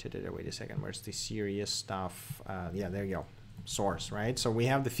 wait a second, where's the serious stuff? Yeah, there you go, source, right? So we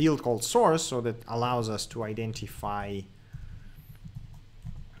have the field called source, so that allows us to identify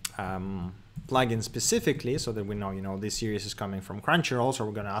plugin specifically, so that we know, you know, this series is coming from Crunchyroll, so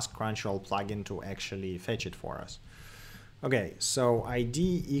we're going to ask Crunchyroll plugin to actually fetch it for us. Okay, so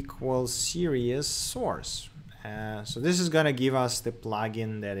ID equals series source. So this is going to give us the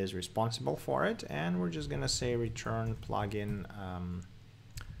plugin that is responsible for it, and we're just going to say return plugin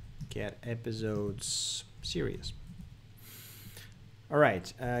get episodes series. All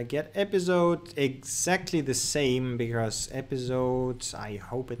right, get episode exactly the same, because episodes, I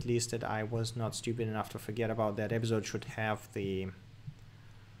hope at least that I was not stupid enough to forget about that. Episode should have the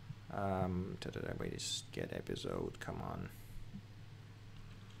wait, just get episode, come on.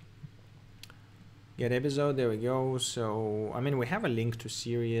 Get episode, there we go. So, I mean, we have a link to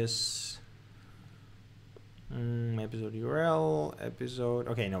series. Episode URL, episode,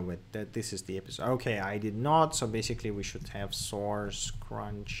 okay, no, but this is the episode. Okay, I did not, so basically we should have source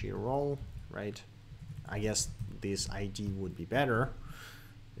Crunchyroll, right? I guess this ID would be better.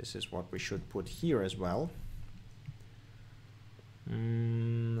 This is what we should put here as well.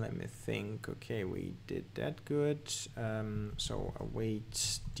 Let me think. Okay, we did that good. So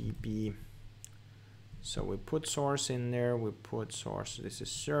await db So we put source in there, we put source, this is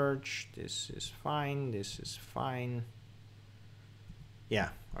search, this is fine, this is fine. Yeah,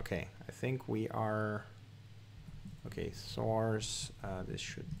 okay, I think we are, okay, source, this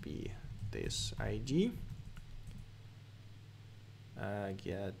should be this ID.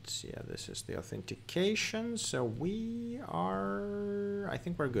 Get, yeah, this is the authentication, so we are, I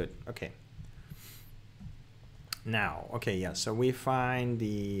think we're good, okay. Now, okay, yeah, so we find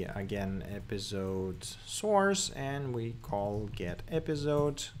the, again, episode source, and we call get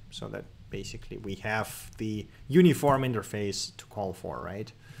episode, so that basically we have the uniform interface to call for,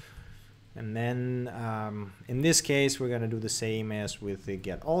 right? And then in this case, we're going to do the same as with the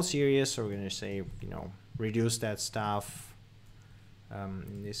get all series, so we're going to say, you know, reduce that stuff.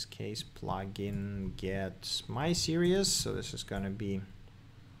 In this case, plugin get my series, so this is going to be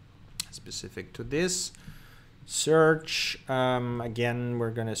specific to this. Search, again,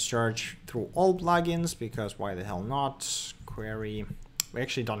 we're going to search through all plugins, because why the hell not? Query, we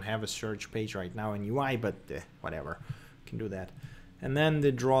actually don't have a search page right now in UI, but whatever, can do that. And then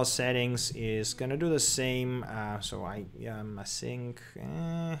the draw settings is going to do the same. So I think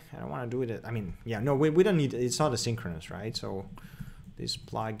I don't want to do it. I mean, yeah, no, we don't need, it's not asynchronous, right? So these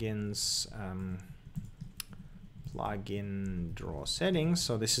plugins, plugin draw settings.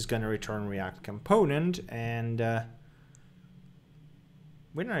 So this is going to return React component, and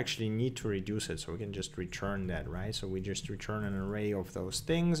we don't actually need to reduce it, so we can just return that, right? So we just return an array of those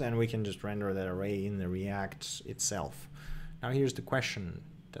things, and we can just render that array in the React itself. Now here's the question: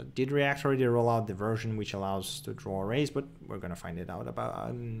 did React already roll out the version which allows to draw arrays? But we're going to find it out about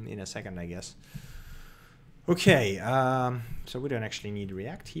in a second, I guess. Okay, so we don't actually need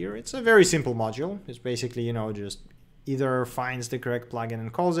React here. It's a very simple module. It's basically, you know, just either finds the correct plugin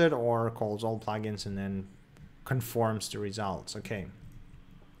and calls it, or calls all plugins and then conforms the results. Okay,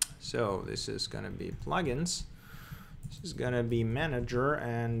 so this is going to be plugins. This is going to be manager,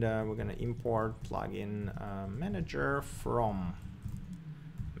 and we're going to import plugin manager from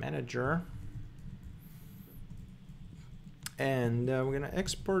manager. And we're going to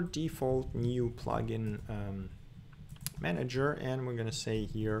export default new plugin manager, and we're going to say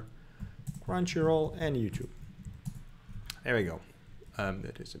here Crunchyroll and YouTube. There we go.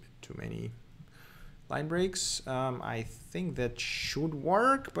 That is a bit too many line breaks. I think that should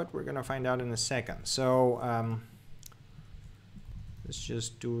work, but we're going to find out in a second. So let's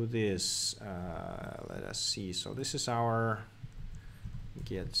just do this. Let us see. So this is our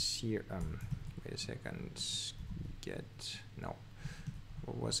get here. Wait a second. Get, no,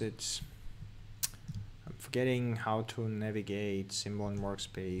 what was it? I'm forgetting how to navigate symbol in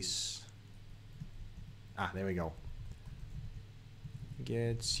workspace. Ah, there we go.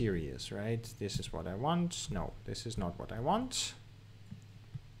 Get serious, right? This is what I want. No, this is not what I want.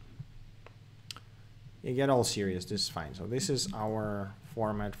 You get all serious, this is fine. So this is our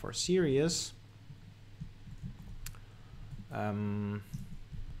format for serious.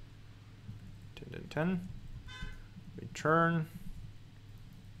 Return.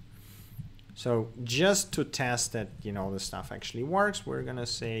 So just to test that, you know, the stuff actually works, we're gonna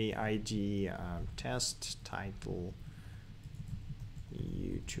say ID test title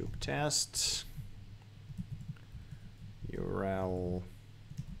YouTube test URL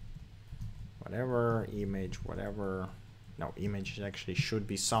whatever, image whatever. No, image actually should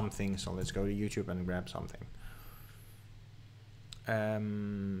be something, so let's go to YouTube and grab something.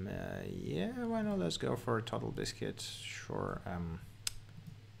 Yeah, why not? Let's go for a total biscuit. Sure.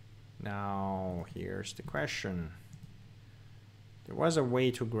 Now here's the question. There was a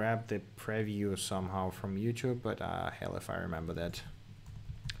way to grab the preview somehow from YouTube, but hell if I remember that.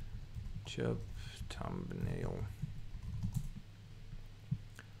 YouTube thumbnail.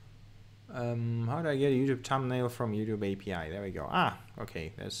 How do I get a YouTube thumbnail from YouTube API? There we go. Ah,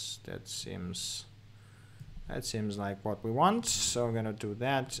 okay. That seems like what we want. So I'm gonna do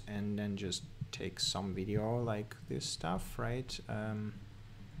that and then just take some video like this stuff, right?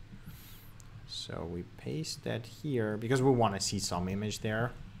 So we paste that here because we want to see some image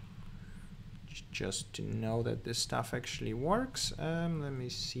there, just to know that this stuff actually works. Let me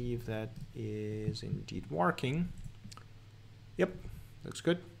see if that is indeed working. Yep, looks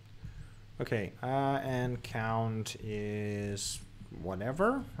good. Okay, and count is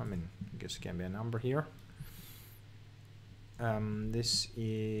whatever. I mean, I guess it can be a number here. This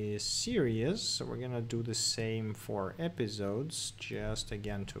is series, so we're gonna do the same for episodes, just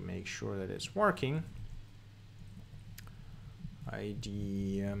again to make sure that it's working.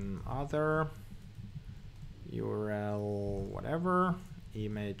 ID other URL whatever,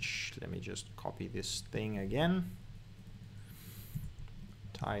 image, let me just copy this thing again,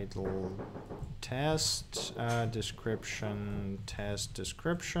 title test, description test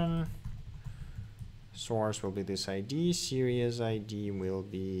description. Source will be this ID, series ID will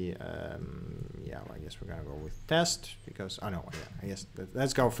be, yeah, well, I guess we're gonna go with test because, oh no, yeah, I guess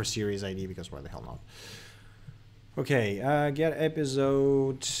let's go for series ID because why the hell not? Okay, get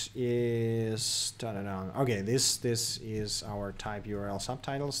episode is, okay, this is our type URL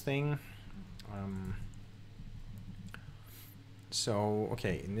subtitles thing. So,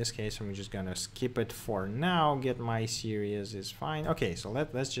 okay, in this case, I'm just gonna skip it for now. Get my series is fine. Okay, so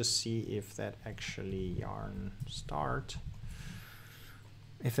let's just see if that actually yarn start.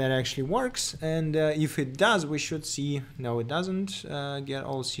 If that actually works, and if it does, we should see, no, it doesn't, get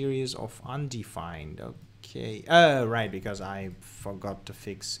all series of undefined. Okay, right, because I forgot to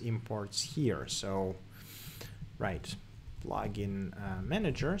fix imports here. So, right, plugin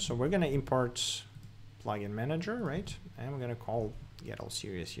manager. So we're gonna import plugin manager, right? And we're gonna call get all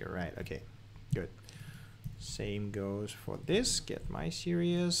series here, right? Okay, good. Same goes for this, get my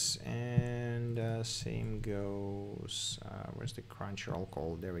series, and same goes, where's the Crunchyroll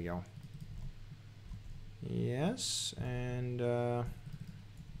call? There we go. Yes, and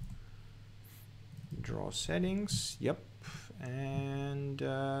draw settings, yep, and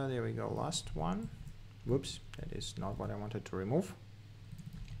there we go, last one. Whoops, that is not what I wanted to remove.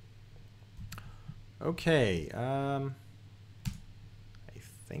 Okay, I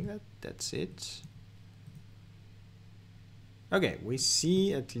think that's it. Okay, we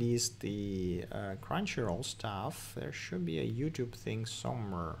see at least the Crunchyroll stuff. There should be a YouTube thing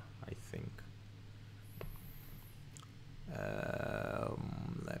somewhere, I think.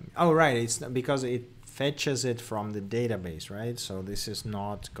 Oh, right, it's because it fetches it from the database, right? So this is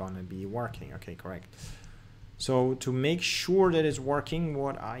not gonna be working. Okay, correct. So to make sure that it's working,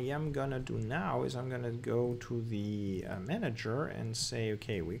 what I am gonna do now is I'm gonna go to the manager and say,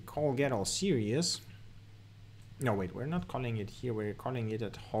 okay, we call get all series. No, wait, we're not calling it here. We're calling it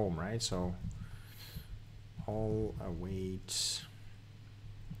at home, right? So all await.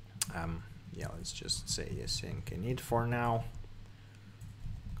 Yeah, let's just say async init for now.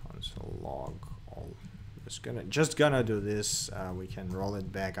 Console log all. Just gonna do this. We can roll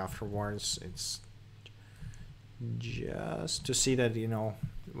it back afterwards. It's just to see that, you know,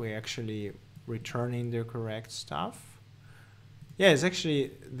 we're actually returning the correct stuff. Yeah, it's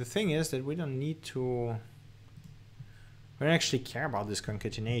actually, the thing is that we don't need to, we don't actually care about this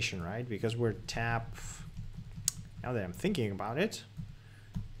concatenation, right? Because we're tab, now that I'm thinking about it,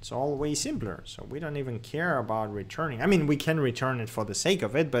 it's all way simpler. So we don't even care about returning. I mean, we can return it for the sake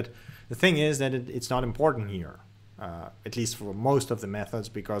of it, but the thing is that it's not important here. At least for most of the methods,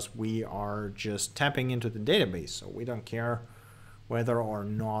 because we are just tapping into the database. So we don't care whether or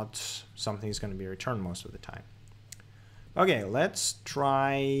not something is going to be returned most of the time. Okay, let's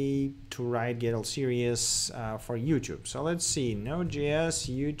try to write get all series for YouTube. So let's see, node.js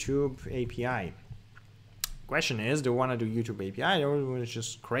YouTube API. Question is, do we want to do YouTube API or do we want to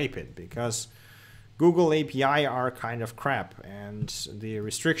just scrape it? Because Google API are kind of crap, and the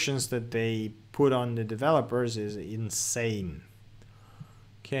restrictions that they put on the developers is insane.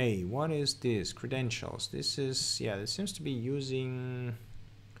 Okay, what is this? Credentials. This is, yeah, this seems to be using,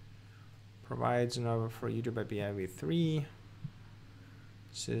 provides an over for YouTube API v3.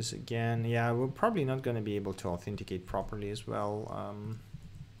 This is again, yeah, we're probably not going to be able to authenticate properly as well.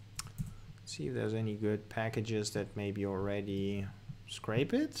 Let's see if there's any good packages that maybe already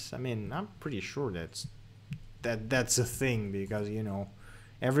scrape it. I mean, I'm pretty sure that's a thing, because, you know,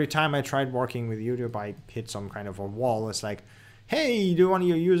 every time I tried working with YouTube, I hit some kind of a wall. It's like, hey, do you want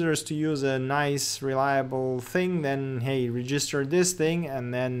your users to use a nice, reliable thing? Then, hey, register this thing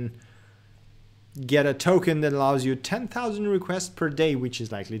and then get a token that allows you 10,000 requests per day, which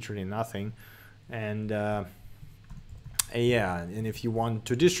is like literally nothing. And yeah, and if you want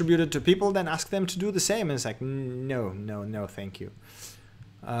to distribute it to people, then ask them to do the same. And it's like, no, thank you.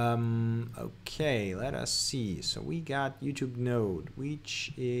 Okay, let us see. So we got YouTube node,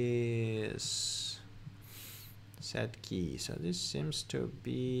 which is set key. So this seems to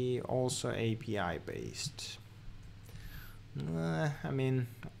be also API based. I mean,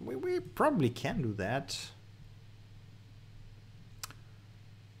 we probably can do that.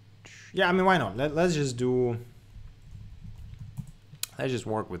 Yeah, I mean, why not? Let's just do. Let's just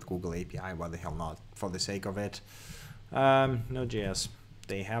work with Google API. Why the hell not? For the sake of it. Node.js.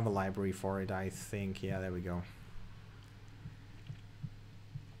 They have a library for it, I think. Yeah, there we go.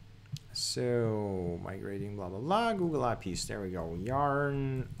 So migrating blah blah blah. Google APIs. There we go.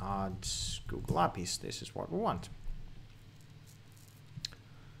 Yarn add Google APIs. This is what we want.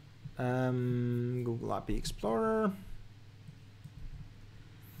 Google API Explorer.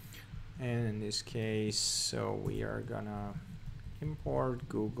 And in this case, so we are gonna import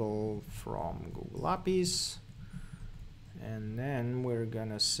Google from Google APIs, and then we're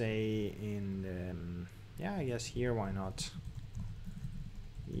gonna say in the, yeah, I guess here, why not,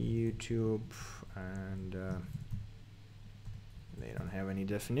 YouTube, and they don't have any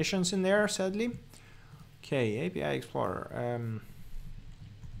definitions in there, sadly. Okay, API Explorer,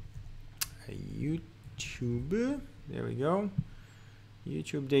 YouTube, there we go.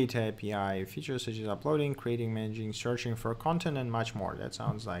 YouTube Data API, features such as uploading, creating, managing, searching for content, and much more. That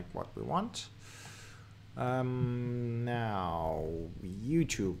sounds like what we want. Now,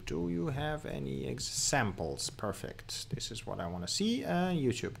 YouTube, do you have any examples? Perfect. This is what I want to see.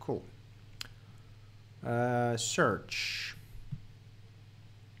 YouTube, cool. Search.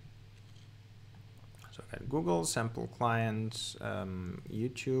 So I got Google, sample client,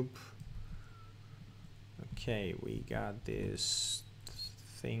 YouTube. Okay, we got this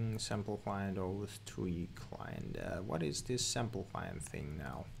thing, sample client, OAuth2E client. What is this sample client thing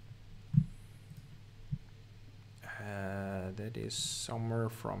now? That is somewhere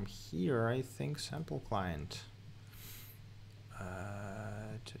from here, I think, sample client.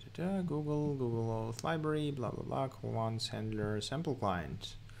 Google OAuth library, blah blah blah, commands handler, sample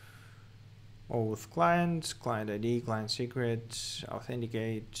client. OAuth client, client ID, client secret,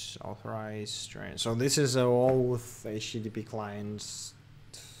 authenticate, authorize, train. So this is a OAuth HTTP client.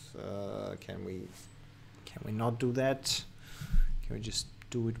 Can we not do that? Can we just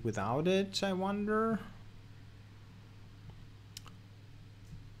do it without it, I wonder?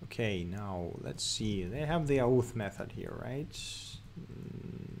 Okay, now let's see. They have the OAuth method here, right?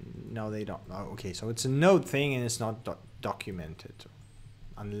 No, they don't. Oh, okay, so it's a node thing and it's not documented.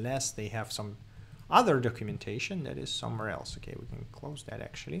 Unless they have some other documentation that is somewhere else. Okay, we can close that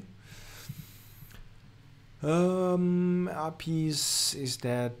actually. APIs, is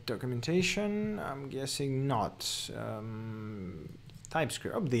that documentation? I'm guessing not.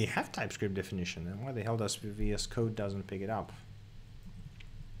 TypeScript. Oh, they have TypeScript definition. And why the hell does VS Code doesn't pick it up?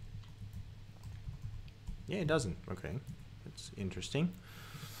 Yeah, it doesn't. Okay, that's interesting.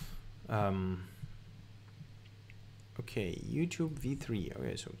 Okay, YouTube v3.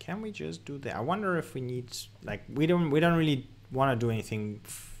 Okay, so can we just do that? I wonder if we need, like, we don't really want to do anything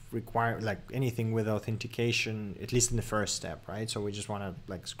anything with authentication, at least in the first step, right? So we just want to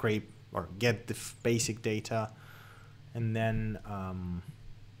like scrape or get the basic data and then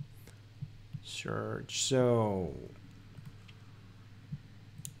search. So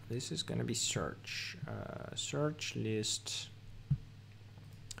this is going to be search, search list.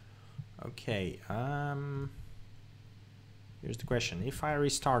 Okay, here's the question. If I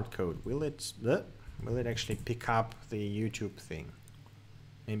restart code, will it actually pick up the YouTube thing?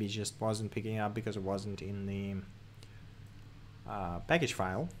 Maybe it just wasn't picking up because it wasn't in the package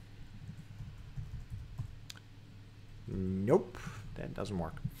file. Nope, that doesn't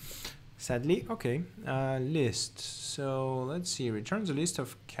work. Sadly. Okay, list. So let's see, returns a list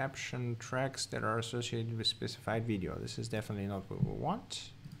of caption tracks that are associated with specified video. This is definitely not what we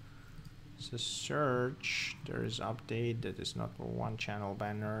want. So search, there is update, that is not what we want. Channel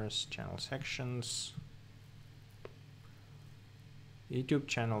banners, channel sections. YouTube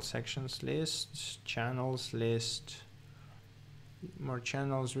channel sections list, channels list, more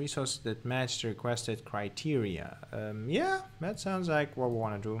channels, resources that match the requested criteria. Yeah, that sounds like what we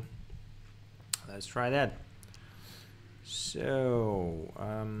want to do. Let's try that. So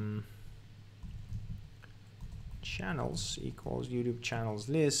channels equals YouTube channels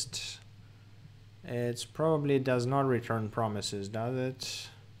list. It's probably does not return promises, does it?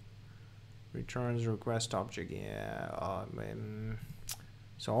 Returns request object. Yeah.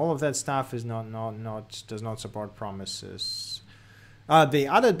 So all of that stuff is does not support promises. They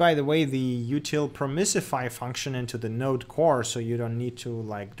added, by the way, the util promisify function into the node core, so you don't need to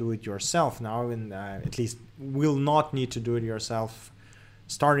like do it yourself now, and at least will not need to do it yourself,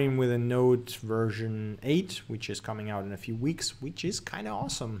 starting with a node version 8, which is coming out in a few weeks, which is kind of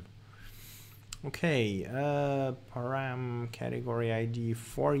awesome. Okay, param category ID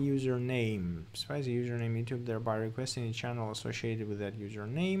for username. Specify the username YouTube, thereby requesting a channel associated with that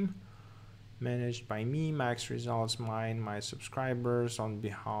username. Managed by me, max results, mine, my subscribers, on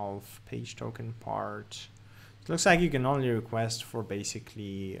behalf, page token part. It looks like you can only request for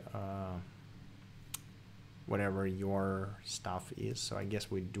basically whatever your stuff is. So I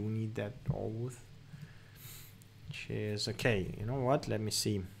guess we do need that OAuth. Which is okay. You know what? Let me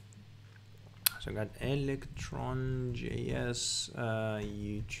see. So I got Electron JS,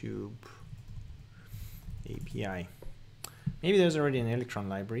 YouTube API. Maybe there's already an Electron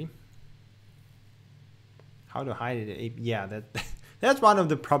library. How to hide it? Yeah, That's one of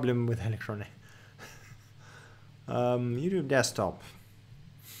the problem with Electron. YouTube desktop.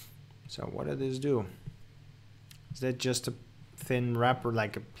 So what does this do? Is that just a thin wrapper,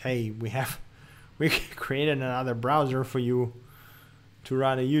 like a, hey, we created another browser for you to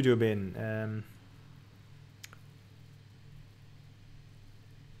run a YouTube in?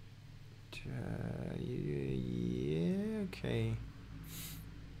 Yeah, okay.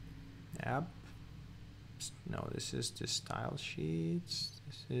 Yep. No, this is the style sheets.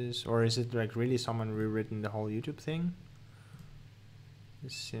 This is, or is it like really someone rewritten the whole YouTube thing?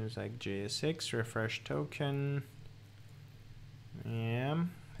 This seems like JS6, refresh token. Yeah,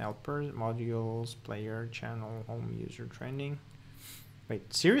 helpers, modules, player, channel, home, user, trending.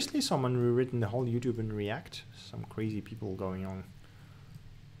 Wait, seriously? Someone rewritten the whole YouTube in React? Some crazy people going on.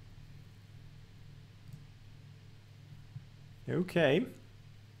 Okay.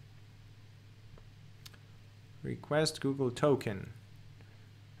 Request Google token.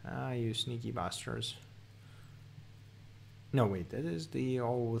 Ah, you sneaky bastards. No, wait, that is the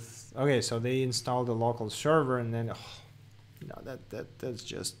oath. Okay, so they installed a local server and then, oh, no, that's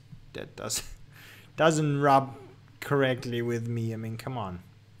just, that doesn't rub correctly with me. I mean, come on.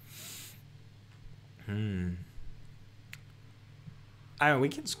 I mean, we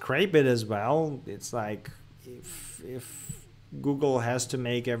can scrape it as well. It's like if Google has to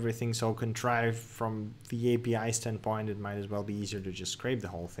make everything so contrived from the API standpoint, it might as well be easier to just scrape the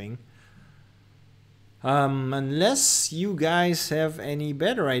whole thing. Unless you guys have any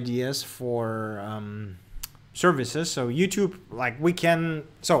better ideas for services. So YouTube, like we can,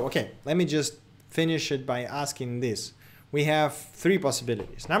 so okay, let me just finish it by asking this. We have three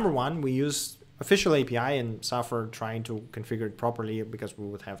possibilities. Number one, we use official API and suffer trying to configure it properly because we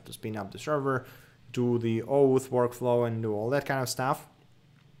would have to spin up the server, do the oath workflow and do all that kind of stuff.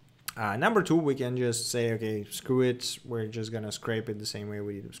 Number two, we can just say, okay, screw it. We're just going to scrape it the same way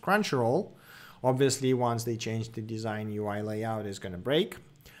we did with Crunchyroll. Obviously, once they change the design, UI layout is going to break.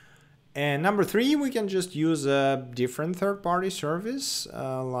 And number three, we can just use a different third-party service,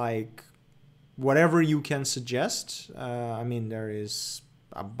 like whatever you can suggest. I mean, there is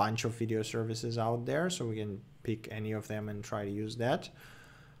a bunch of video services out there, so we can pick any of them and try to use that.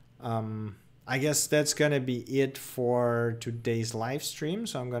 I guess that's gonna be it for today's live stream.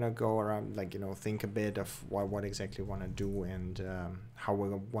 So I'm gonna go around, like, you know, think a bit of what exactly want to do and how we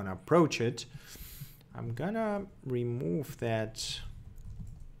want to approach it. I'm gonna remove that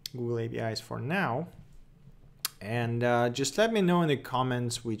Google APIs for now, and just let me know in the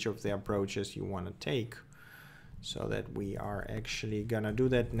comments which of the approaches you want to take, so that we are actually gonna do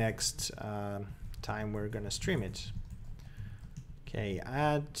that next time we're gonna stream it. Okay,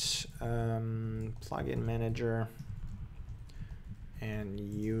 add plugin manager and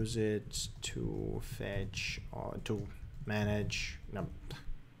use it to fetch or to manage. No,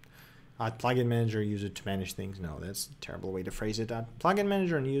 add plugin manager, use it to manage things. No, that's a terrible way to phrase it. Add plugin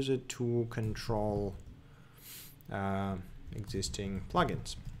manager and use it to control existing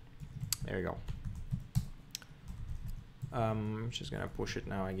plugins. There you go. I'm just gonna push it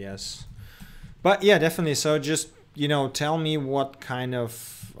now, I guess. But yeah, definitely. So just, you know, tell me what kind of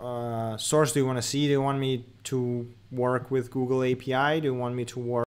source do you want to see. Do you want me to work with Google API? Do you want me to work